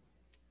reinstated?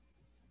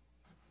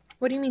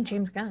 What do you mean,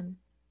 James Gunn?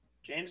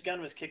 James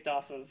Gunn was kicked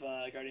off of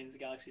Guardians of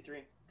the Galaxy 3.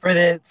 No,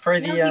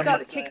 he got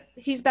his, kicked.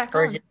 He's back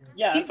for on. his-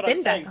 Yeah, He's that's what I'm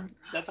been saying. back on.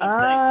 That's what I'm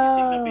saying.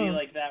 Do you think it'll be Oh.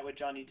 like that with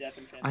Johnny Depp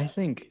and Fantastic I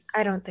think- Beasts?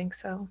 I don't think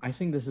so. I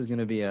think this is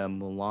gonna be a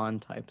Mulan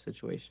type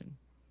situation.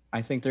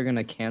 I think they're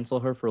gonna cancel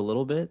her for a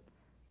little bit,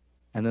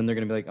 and then they're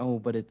gonna be like, "Oh,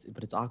 but it's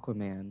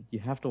Aquaman. You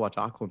have to watch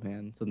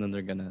Aquaman." So then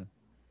they're gonna.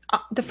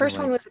 The first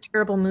like- one was a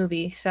terrible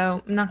movie,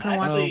 so I'm not gonna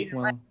watch Actually- it. Oh,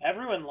 well,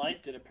 Everyone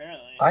liked it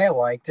apparently. I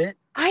liked it.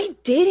 I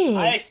didn't.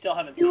 I still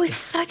haven't It seen was it.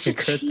 such a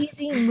Krista.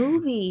 cheesy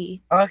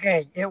movie.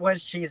 Okay, it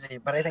was cheesy,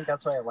 but I think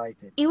that's why I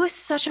liked it. It was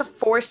such a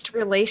forced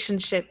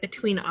relationship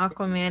between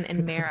Aquaman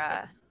and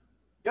Mara.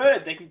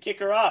 Good, they can kick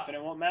her off and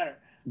it won't matter.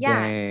 Yeah.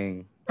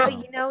 dang.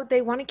 But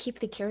they want to keep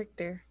the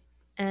character,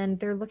 and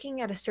they're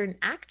looking at a certain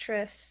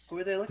actress. Who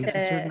are they looking Who's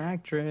at? a certain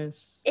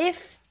actress?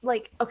 If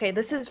okay,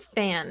 this is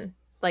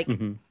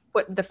Mhm.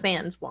 what the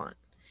fans want.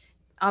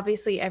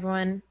 Obviously,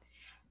 everyone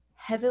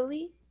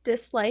heavily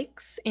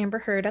dislikes Amber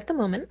Heard at the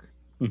moment.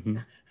 Mhm.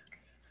 More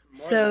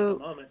So- than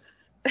the moment.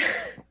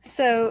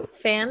 So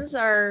fans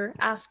are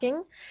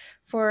asking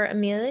for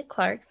Amelia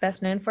Clark,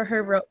 best known for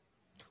her role.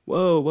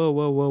 Whoa, whoa,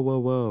 whoa, whoa, whoa,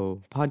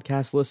 whoa.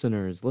 Podcast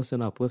listeners,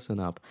 listen up, listen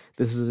up.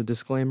 This is a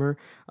disclaimer.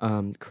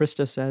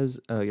 Krista says,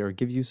 or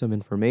gives you some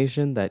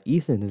information that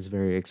Ethan is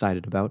very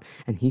excited about,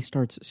 and he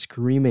starts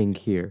screaming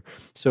here.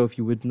 So if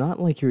you would not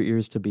like your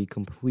ears to be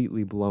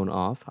completely blown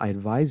off, I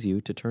advise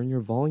you to turn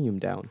your volume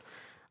down.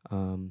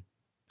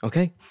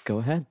 Okay, go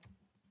ahead.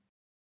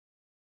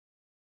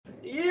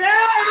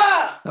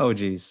 Yeah! Oh,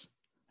 geez.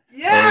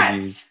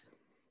 Yes!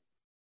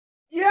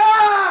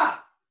 Yeah!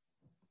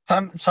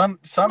 Somebody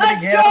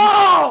Let's get him.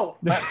 go!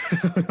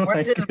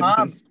 Where's his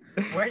mom?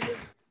 Where's his,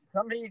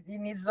 somebody? He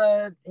needs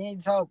help. He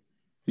needs hope.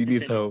 He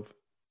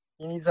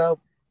needs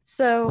help.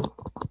 So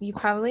you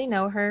probably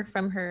know her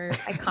from her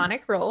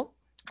iconic role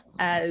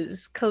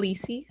as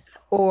Khaleesi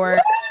or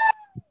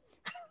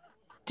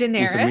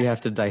Daenerys. Ethan, we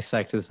have to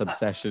dissect this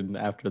obsession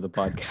after the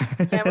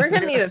podcast. Yeah, we're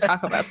gonna need to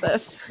talk about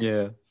this.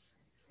 Yeah.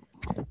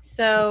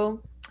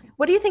 So,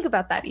 what do you think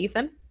about that,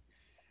 Ethan?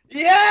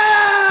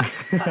 Yeah!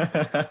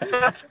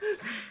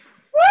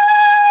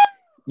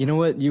 You know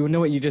what?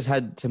 You just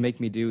had to make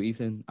me do,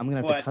 Ethan? I'm going to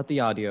have What? to cut the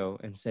audio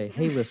and say,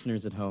 hey,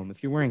 listeners at home,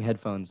 if you're wearing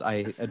headphones,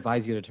 I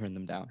advise you to turn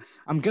them down.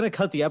 I'm going to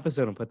cut the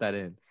episode and put that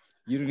in.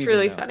 You don't It's even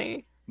really know.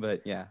 funny.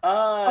 But yeah.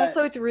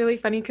 Also, it's really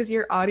funny because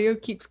your audio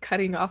keeps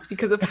cutting off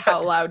because of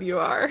how loud you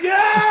are.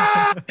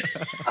 yeah!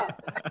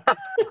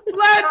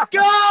 Let's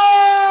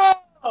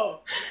go!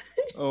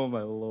 Oh,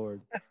 my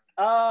Lord.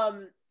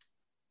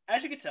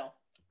 As you can tell,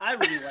 I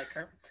really like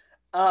her.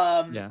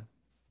 Yeah.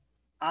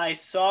 I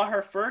saw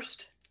her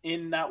first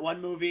in that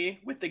one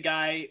movie with the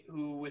guy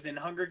who was in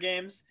Hunger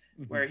Games,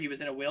 where he was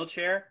in a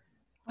wheelchair.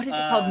 What is it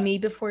called? Me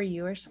Before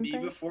You or Me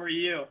something? Before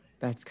You.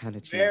 That's kind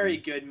of cheesy. Very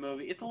good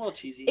movie. It's a little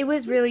cheesy. It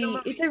was It's a good really,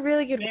 movie. it's a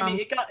really good Maybe rom.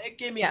 it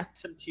gave me Yeah.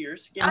 some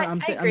tears. I I'm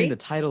saying, agree. the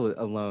title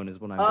alone is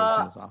what I'm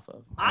basing this off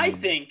of. I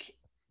think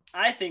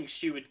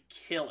she would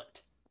kill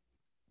it.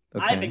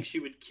 I think she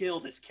would kill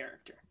this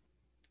character.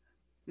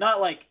 Not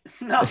like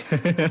no.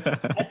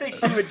 I think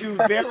she would do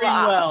very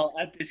Wow. well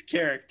at this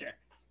character.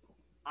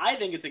 I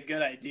think it's a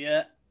good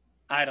idea.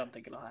 I don't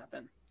think it'll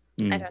happen.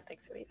 I don't think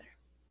so either.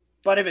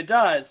 But if it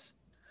does,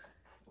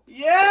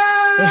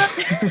 yeah.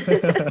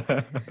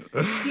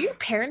 Do your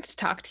parents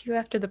talk to you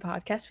after the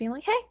podcast being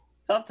like, hey,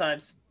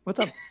 Sometimes. What's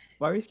up?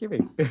 Why are you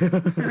screaming? I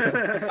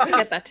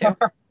get that too.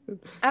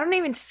 I don't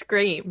even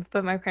scream,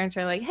 but my parents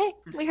are like, hey,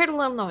 we heard a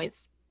little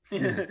noise.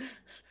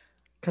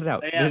 Cut it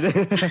out. Yeah.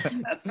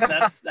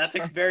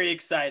 That's very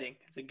exciting.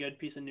 It's a good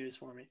piece of news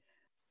for me.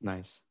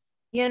 Nice.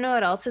 You know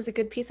what else is a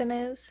good piece of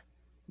news?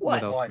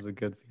 What? else What? is a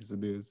good piece of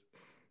news?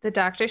 The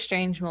Doctor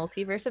Strange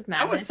Multiverse of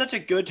That was Madness. such a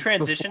good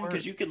transition Before-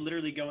 because you could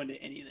literally go into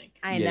anything.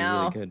 I Yeah, know.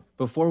 really good.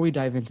 Before we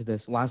dive into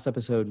this, last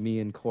episode, me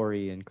and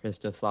Corey and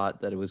Krista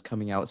thought that it was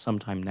coming out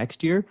sometime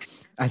next year.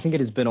 I think it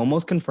has been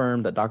almost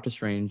confirmed that Doctor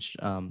Strange,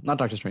 not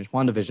Doctor Strange,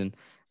 WandaVision.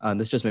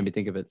 This just made me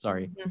think of it.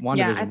 Sorry, Mhm. WandaVision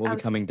Yeah, I will be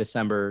was- coming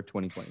December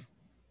 2020.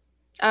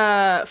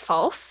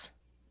 False.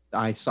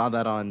 I saw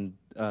that on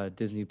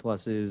Disney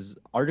Plus's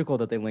article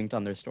that they linked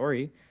on their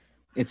story.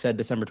 It said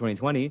December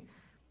 2020.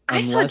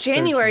 I saw unless they're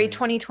January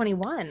trying-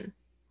 2021.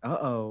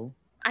 Uh-oh.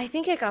 I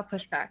think it got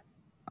pushed back.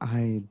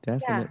 I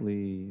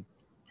definitely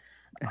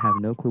have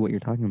no clue what you're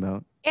talking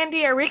about.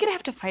 Andy, are we gonna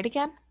have to fight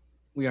again?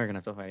 We are gonna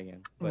have to fight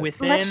again. but-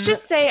 Within Let's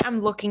just say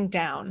I'm looking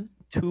down.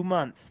 2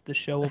 months, the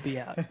show will be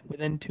out.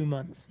 Within 2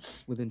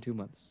 months. within 2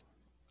 months.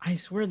 I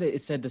swear that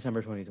it said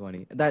December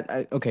 2020.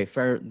 Okay,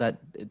 fair. That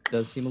it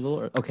does seem a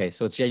little. Okay,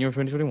 so it's January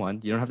 2021.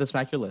 You don't have to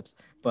smack your lips,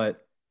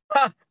 but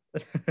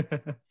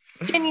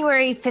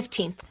January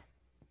 15th.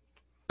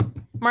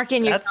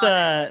 Marking you.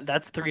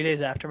 That's 3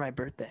 days after my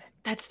birthday.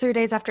 That's 3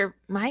 days after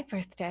my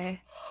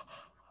birthday.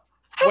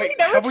 Wait,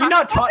 have we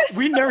not talked?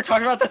 We never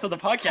talked about this on the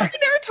We podcast.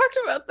 never talked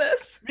about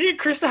this. Me and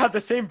Krista have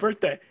the same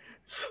birthday.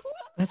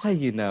 That's how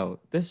you know.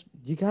 This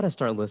you gotta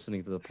start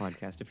listening to the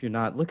podcast. If you're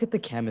not, look at the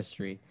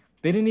chemistry.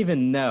 They didn't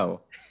even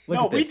know. Look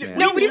No, at we this, do- man.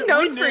 No, We we've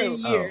known knew.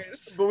 for Oh.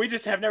 years. But we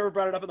just have never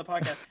brought it up on the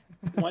podcast.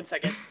 1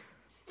 second.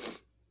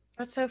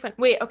 That's so fun.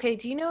 Wait, okay.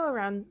 Do you know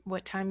around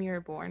what time you were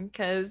born?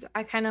 Because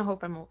I kind of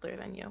hope I'm older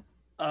than you.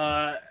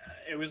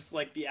 It was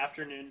like the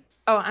afternoon.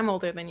 Oh, I'm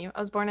older than you. I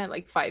was born at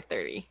like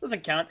 5:30.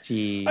 Doesn't count.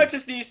 Jeez. I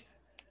just sneeze.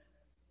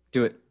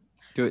 Do it.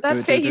 Do it. That do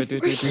it, face do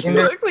it, where do it, you do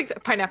it. look like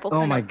that. Pineapple.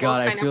 Oh my pineapple, god,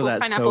 I feel pineapple,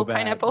 that pineapple, so bad.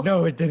 Pineapple.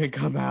 No, it didn't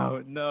come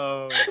out.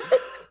 No.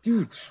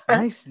 Dude,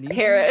 my sneezes.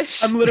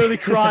 Perish. I'm literally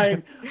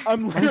crying.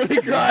 I'm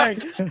literally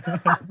crying.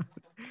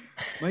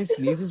 My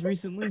sneezes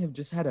recently have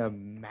just had a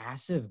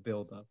massive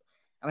buildup,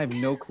 and I have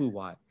no clue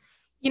why.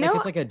 You Like know,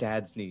 it's like a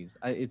dad sneeze.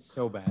 It's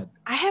so bad.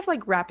 I have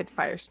like rapid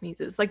fire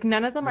sneezes. Like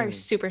none of them are Really?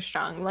 super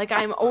strong. Like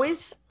I'm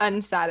always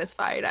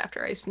unsatisfied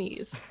after I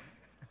sneeze.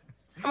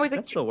 I'm always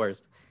like, That's the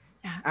worst.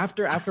 Yeah.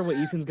 After what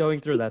Ethan's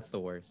going through, that's the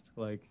worst.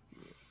 Like,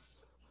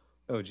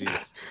 oh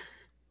jeez.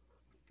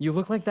 You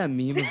look like that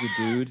meme of the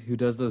dude who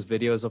does those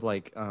videos of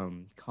like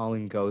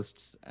calling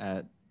ghosts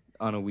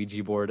on a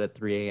Ouija board at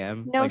 3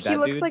 a.m. no, like he that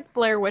looks dude. like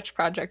Blair Witch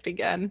Project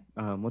again.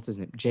 What's his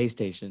name? J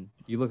Station.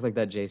 You look like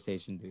that J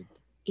Station dude.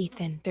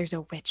 Ethan, there's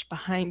a witch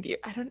behind you.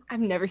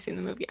 I've never seen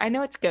the movie. I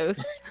know it's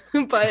ghosts,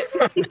 but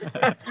Dude,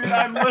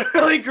 I'm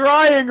literally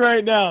crying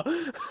right now.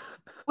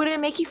 would it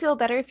make you feel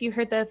better if you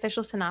heard the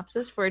official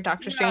synopsis for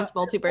Doctor Strange Yeah,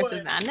 Multiverse it of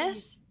would.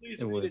 Madness?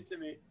 Please It read would. it to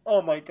me.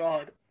 Oh my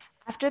god.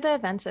 After the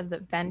events of the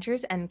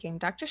Avengers Endgame,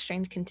 Doctor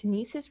Strange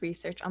continues his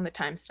research on the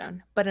Time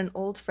Stone, but an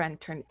old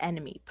friend turned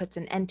enemy puts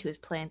an end to his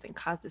plans and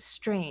causes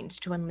Strange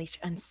to unleash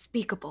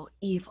unspeakable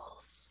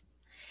evils.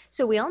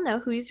 So we all know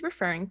who he's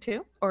referring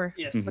to, or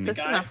Yes, Mhm. the the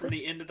guy synopsis. from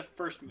the end of the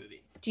first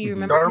movie. Do you Mhm.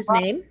 remember his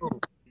name?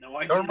 No,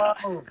 I do not.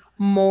 Mordo.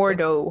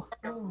 Mordo.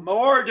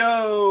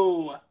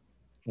 Mordo.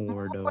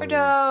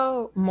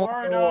 Mordo.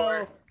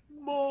 Mordo.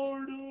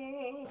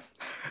 Mordo.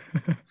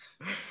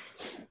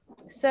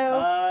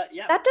 So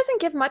Yeah. that doesn't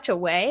give much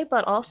away,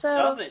 but also,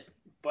 doesn't,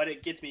 but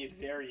it gets me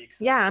very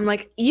excited. yeah, I'm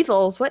like,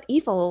 evils. What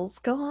evils?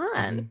 Go on.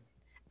 Mhm.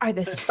 Are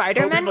the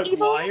Spider-Man Tobey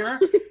evil? Maguire?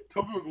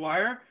 Tobey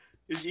Maguire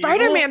is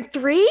Spider-Man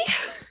 3?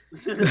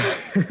 evil?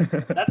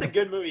 That's a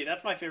good movie.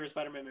 That's my favorite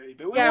Spider-Man movie.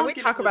 But we Yeah, won't we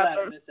get talk into about that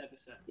in those. this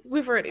episode.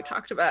 We've already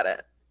talked about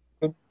it.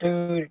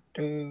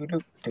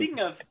 Speaking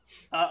of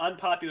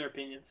unpopular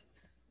opinions,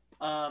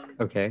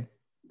 Okay.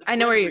 the I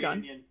know where Friends you're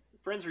going. reunion-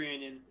 Friends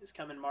reunion is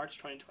coming March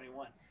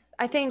 2021.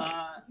 I think,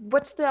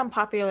 what's the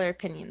unpopular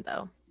opinion,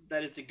 though?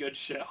 That it's a good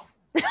show.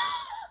 Is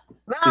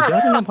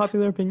that an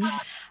unpopular opinion?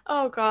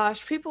 Oh,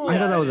 gosh. People, I Yeah,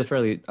 thought that was it a is.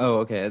 fairly. Oh,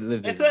 okay.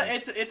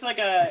 It's like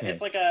a Okay.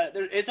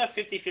 it's a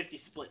 50-50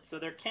 split. So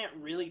there can't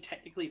really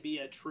technically be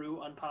a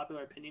true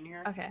unpopular opinion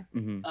here. okay.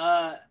 Mhm.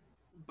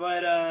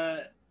 But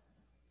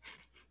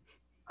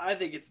I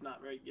think it's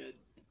not very good.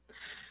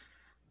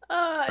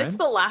 It's Friends?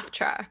 the laugh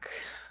track.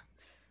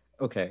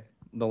 Okay.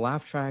 The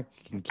laugh track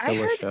can kill I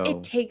a heard show.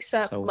 it takes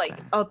up so like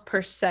fast. a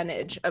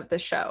percentage of the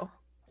show.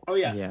 Oh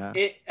yeah. Yeah.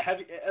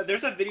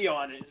 There's a video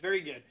on it. It's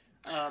very good.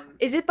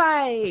 Is it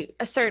by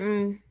a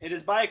certain? It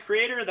is by a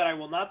creator that I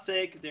will not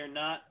say because they're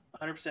not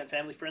 100%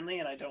 family friendly,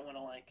 and I don't want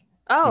to like.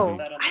 Oh,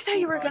 that on I the thought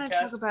you were school going to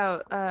talk podcast.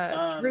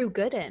 about Drew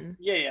Gooden.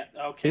 Yeah.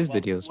 Okay. His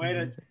well, videos. Way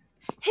to,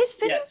 His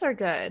videos Yes. are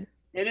good.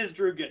 it is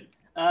Drew Good.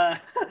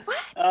 What?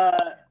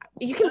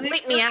 You can I think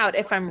bleep me out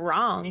Chris- if I'm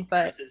wrong,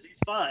 but he's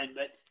fine,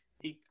 but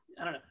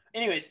I don't know.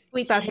 Anyways,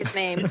 bleep out he his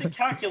name. did the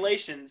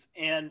calculations,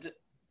 and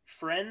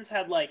Friends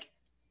had like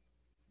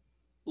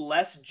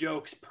less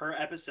jokes per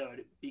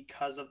episode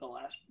because of the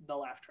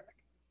laugh track.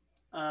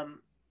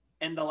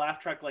 And the laugh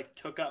track like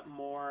took up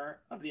more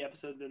of the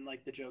episode than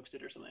like the jokes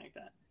did or something like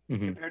that.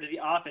 Mhm. Compared to The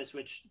Office,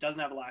 which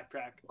doesn't have a laugh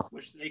track,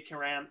 which they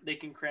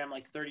can cram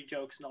like 30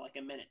 jokes into like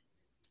a minute.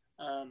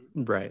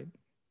 Right.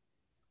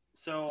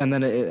 So And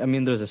then I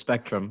mean, there's a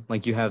spectrum.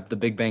 Like you have The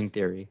Big Bang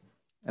Theory,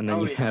 and then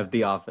Oh, you yeah. have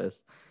The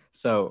Office.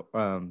 So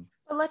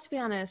But let's be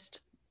honest,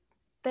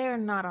 they're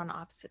not on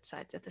opposite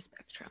sides of the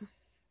spectrum.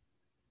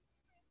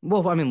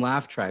 well, I mean,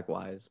 laugh track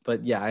wise,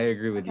 but yeah, I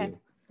agree with Okay.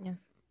 you.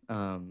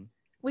 Yeah. Um.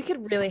 We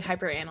could really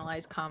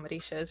hyperanalyze comedy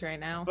shows right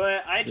now.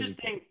 but I just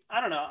think I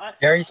don't know.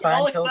 Jerry I'm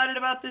all Seinfeld. excited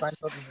about this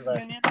Seinfeld is the best.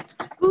 reunion.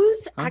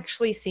 Who's Huh?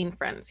 actually seen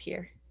Friends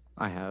here?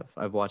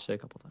 I've watched it a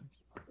couple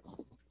times.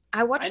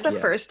 I watched the Yeah.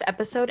 first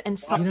episode and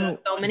saw You know,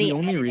 so many. the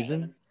only editing.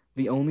 reason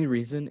The only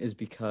reason is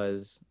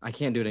because I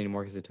can't do it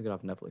anymore because they took it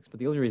off Netflix. But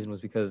the only reason was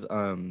because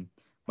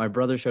my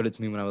brother showed it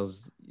to me when I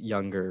was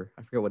younger.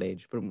 I forget what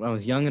age, but when I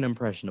was young and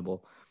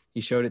impressionable, he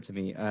showed it to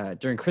me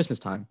during Christmas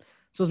time.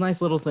 So it was a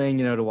nice little thing,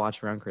 to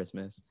watch around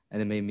Christmas,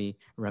 and it made me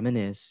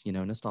reminisce,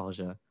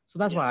 nostalgia. So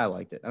that's why I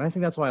liked it, and I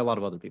think that's why a lot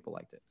of other people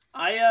liked it.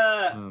 I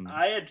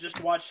had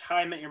just watched How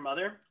I Met Your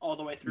Mother all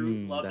the way through.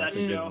 Love that that's a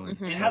good show. one. Mhm. It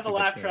That's has a a good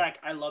laugh show. track.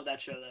 I love that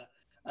show though.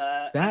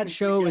 I That can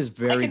show forgive- is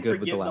very I can good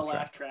with the forgive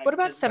laugh track. What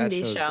about because- 70s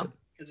That show's show? good.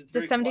 because it's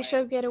Does very 70 quiet.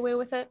 Show get away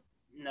with it?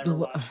 Never The-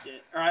 watched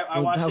it. Or I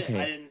Well, watched okay.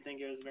 it. I didn't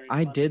think it was very.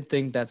 I funny. did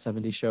think that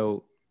 70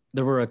 Show.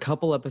 There were a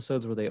couple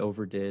episodes where they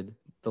overdid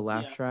the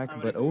laugh Yeah, track, I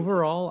would but agree with you.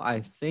 overall, I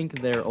think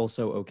they're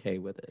also okay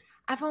with it.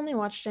 I've only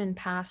watched it in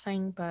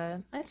passing,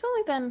 but it's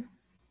only been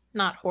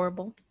not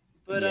horrible.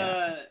 But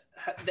Yeah.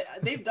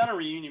 they've done a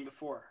reunion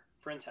before.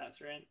 Friends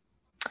has, right?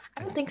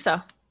 I don't think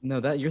so. No,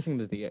 that you're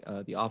thinking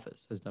that the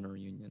Office has done a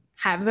reunion.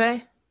 Have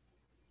they?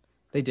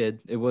 They did.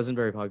 It wasn't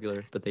very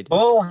popular, but they did.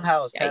 Full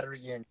House had a Yikes.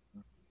 reunion.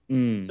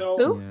 Mm, So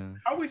Who? yeah.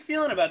 how are we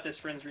feeling about this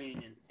Friends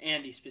reunion,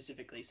 Andy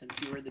specifically, since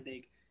you were the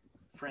big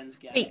Friends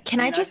guy? Wait, can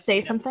I mean, just I've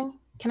say seen something?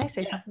 Can I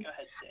say Yeah, something? go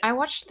ahead. Say it. I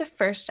watched the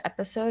first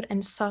episode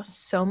and saw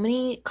so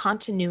many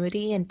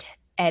continuity and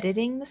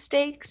editing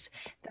mistakes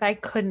that I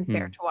couldn't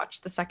bear to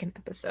watch the second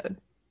episode.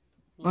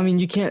 I mean,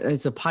 you can't.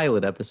 It's a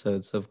pilot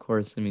episode, so of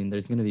course, I mean,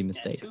 there's gonna be Yeah,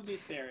 mistakes. to be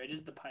fair, it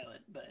is the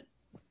pilot, but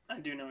I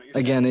do know what you're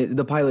Again, saying.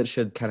 the pilot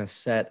should kind of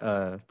set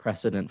a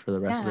precedent for the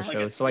rest of the Yeah.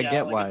 show. So I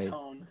get like a why.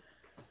 tone.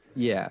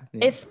 Yeah.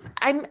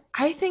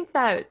 I think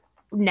that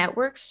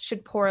networks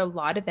should pour a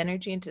lot of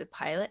energy into the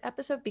pilot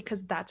episode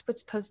because that's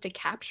what's supposed to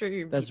capture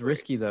your That's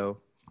risky viewers. though,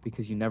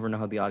 because you never know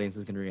how the audience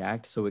is gonna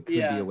react. So it could be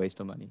Yeah. a waste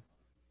of money.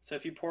 So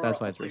if you pour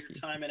That's why all it's your risky.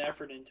 time and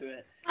effort into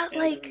it, But and it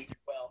doesn't like do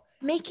well,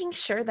 making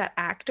sure that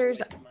actors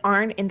waste of money.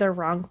 aren't in the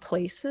wrong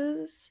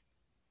places,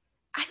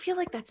 I feel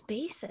like that's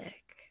basic.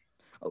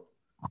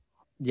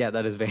 Yeah,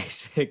 that is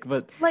basic,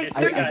 but Like Okay,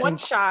 so there's we got- one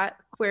shot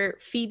where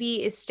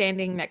Phoebe is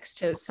standing next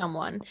to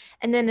someone,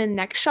 and then the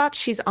next shot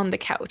she's on the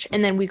couch,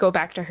 and then we go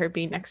back to her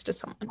being next to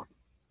someone.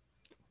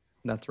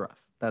 that's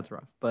rough. That's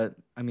rough. But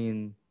I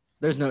mean,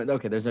 there's no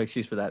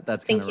excuse for that.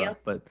 That's kind Thank of you. rough.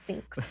 But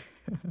Thanks.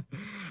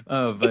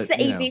 but It's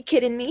the you know, 8-bit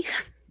kid in me.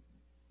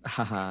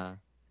 haha.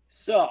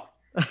 So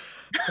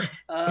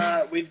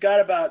we've got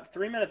about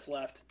 3 minutes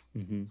left.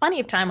 Mhm. Plenty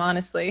of time,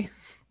 honestly.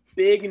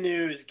 Big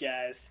news,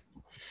 guys.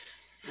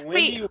 When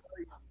Wait. do you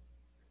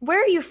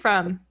Where are you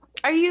from?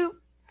 Are you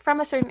from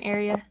a certain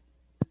area,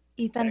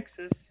 Ethan?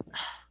 Texas?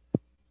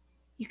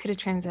 You could have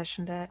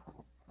transitioned it.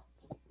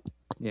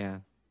 Yeah.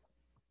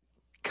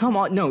 Come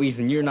on, no,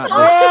 Ethan, you're not.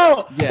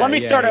 Oh! Yeah, Let me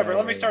yeah, start yeah, over.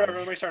 Let yeah, me start yeah. over.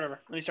 Let me start over.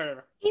 Let me start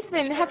over.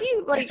 Ethan, have you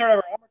Let me like? start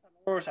over.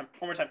 One more time.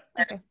 One more time.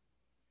 Okay.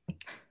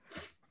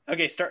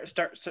 Okay, start.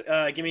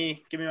 Give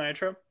me my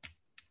intro.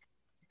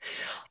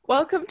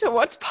 Welcome to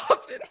What's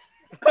Poppin'.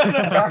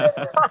 Not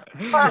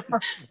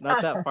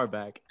that far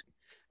back.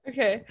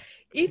 Okay,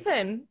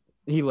 Ethan.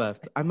 He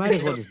left. I might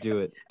as well just do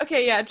it.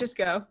 Okay, yeah, just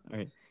go.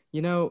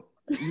 You know,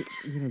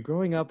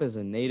 growing up as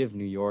a native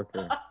New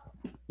Yorker,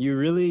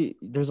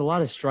 there's a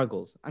lot of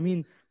struggles. I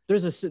mean,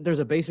 there's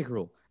a basic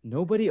rule.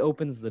 Nobody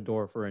opens the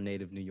door for a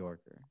native New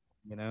Yorker,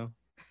 you know?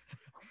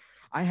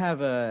 I have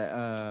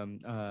the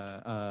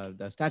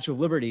Statue of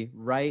Liberty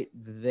right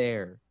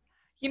there.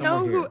 You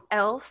know somewhere who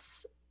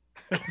else?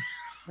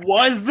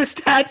 Was the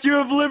Statue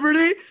of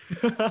Liberty?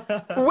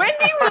 here.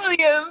 Wendy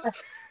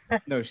Williams.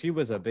 No, she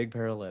was a big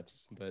pair of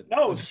lips, but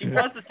No, she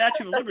was the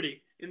Statue of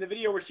Liberty in the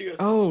video where she goes.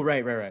 Oh,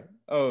 right.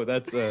 Oh,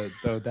 that's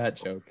that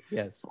joke.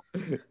 Yes.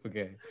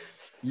 Okay.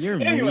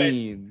 You're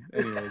Anyways. mean.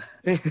 Anyways.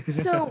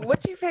 So,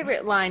 what's your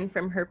favorite line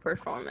from her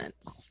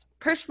performance?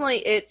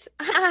 Personally, it's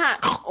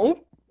oh.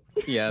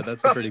 Yeah,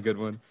 that's a pretty good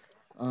one.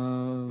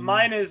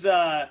 Mine is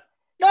no.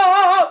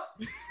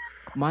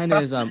 Mine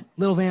is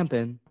Little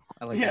Vampin'.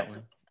 I like Yeah. that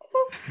one.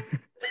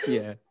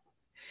 Yeah.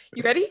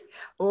 You ready?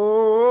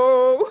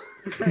 Oh.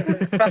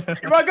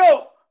 Here I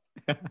go.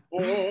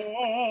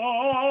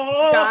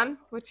 Oh. John,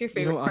 what's your You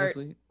favorite know, part?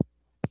 honestly,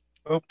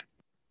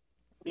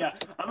 Yeah,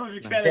 I'm a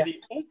big fan of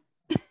the. Oh.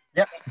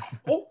 Yep.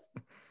 Oh.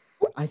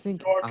 I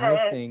think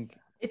Darker.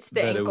 It's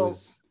the that it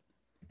ankles.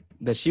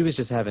 that she was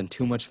just having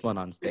too much fun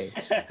on stage.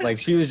 Like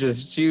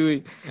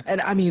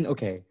and I mean,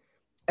 okay,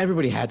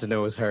 everybody had to know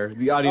it was her.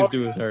 The audience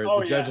knew it was her. Oh,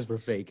 The yeah. judges were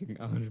faking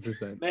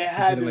 100%. They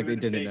had to like they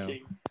have been didn't know.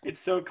 faking. It's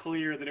so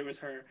clear that it was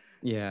her.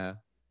 Yeah,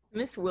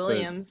 Miss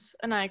Williams,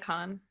 an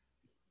icon.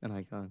 an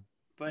icon.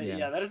 But Yeah.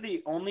 yeah, that is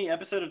the only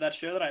episode of that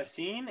show that I've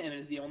seen, and it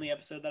is the only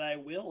episode that I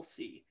will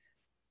see.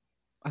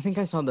 I think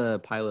I saw the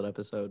pilot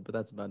episode, but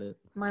that's about it.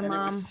 My And it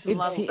mom was-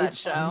 loves se- that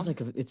show.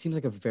 it seems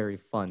like a very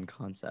fun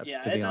concept,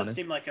 Yeah, to it be does honest.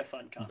 seem like a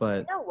fun concept.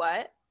 But You know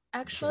what?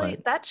 Actually,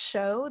 What? that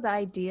show, the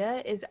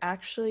idea is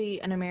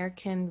actually an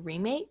American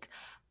remake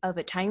of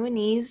a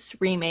Taiwanese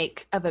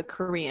remake of a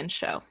Korean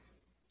show.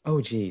 oh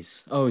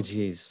geez.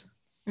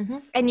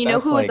 And you know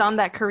That's who was like- on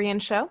that Korean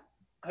show?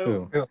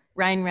 Who? Who?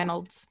 Ryan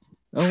Reynolds.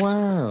 Oh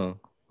wow.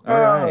 All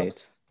Oh.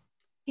 right.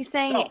 He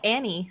sang So-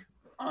 Annie.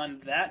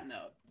 On that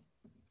note,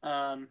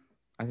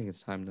 I think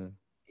it's time to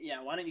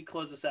yeah, why don't you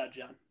close this out,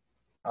 John?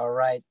 All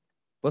right.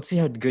 let's see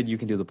how good you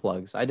can do the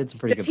plugs. I did some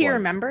pretty Does good he plugs.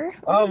 remember?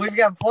 Oh, we've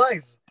got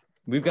plugs.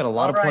 We've got a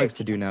lot of All right. plugs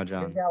to do now,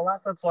 John. We've got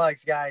lots of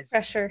plugs, guys.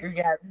 Pressure. We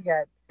got,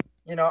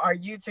 our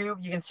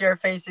YouTube. You can see our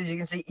faces. You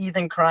can see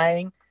Ethan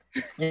crying.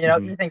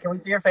 Mhm. Ethan, can we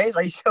see your face?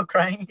 Are you still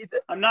crying, Ethan?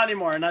 I'm not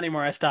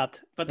anymore. I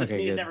stopped. But the Okay,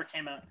 sneeze good. never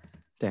came out.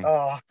 Dang.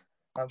 Oh,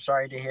 I'm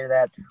sorry to hear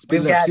that.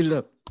 Speed we've it up. got- Speed it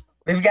up.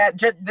 We've got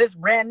just this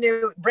brand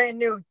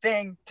new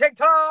thing,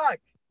 TikTok.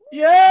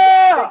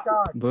 Yeah!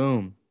 TikTok.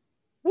 Boom.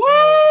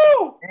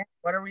 Woo!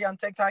 What are we on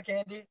TikTok,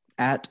 Andy?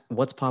 At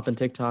What's Poppin'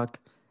 TikTok,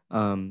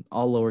 all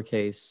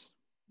lowercase,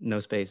 no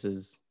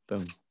spaces.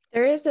 Boom.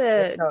 There is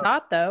a No.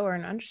 dot though, or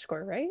an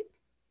underscore, right?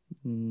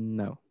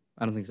 No,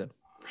 I don't think so.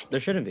 There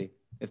shouldn't be.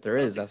 If there I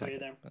don't is, think that's so not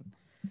either. good.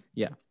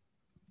 Yeah.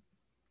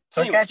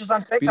 So Anyway, catch us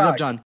on Beat it up, TikTok.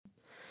 John.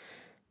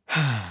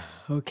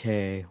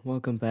 Okay,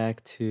 welcome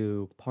back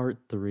to part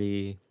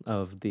 3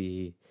 of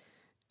the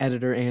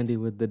editor Andy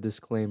with the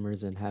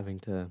disclaimers and having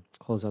to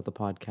close out the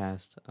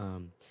podcast.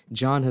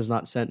 John has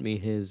not sent me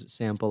his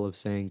sample of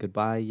saying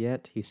goodbye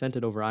yet. He sent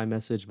it over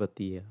iMessage, but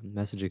the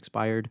message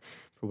expired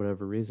for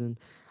whatever reason.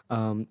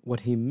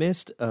 What he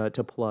missed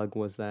to plug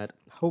was that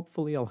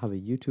hopefully I'll have a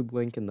YouTube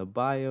link in the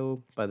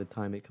bio by the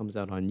time it comes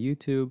out on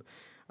YouTube.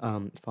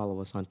 Follow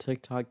us on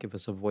TikTok, give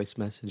us a voice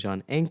message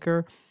on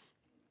Anchor,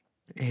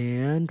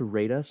 and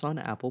rate us on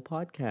Apple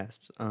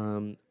Podcasts.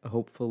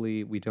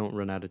 Hopefully we don't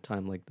run out of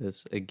time like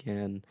this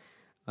again.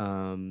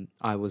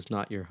 I was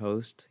not your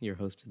host. Your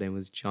host today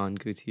was John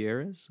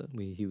Gutierrez.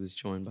 He was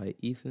joined by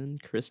Ethan,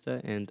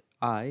 Krista, and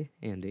I,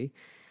 Andy.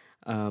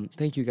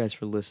 Thank you guys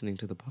for listening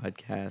to the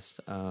podcast.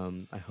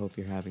 I hope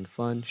you're having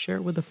fun. Share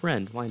it with a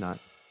friend. Why not?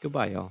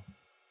 Goodbye, y'all.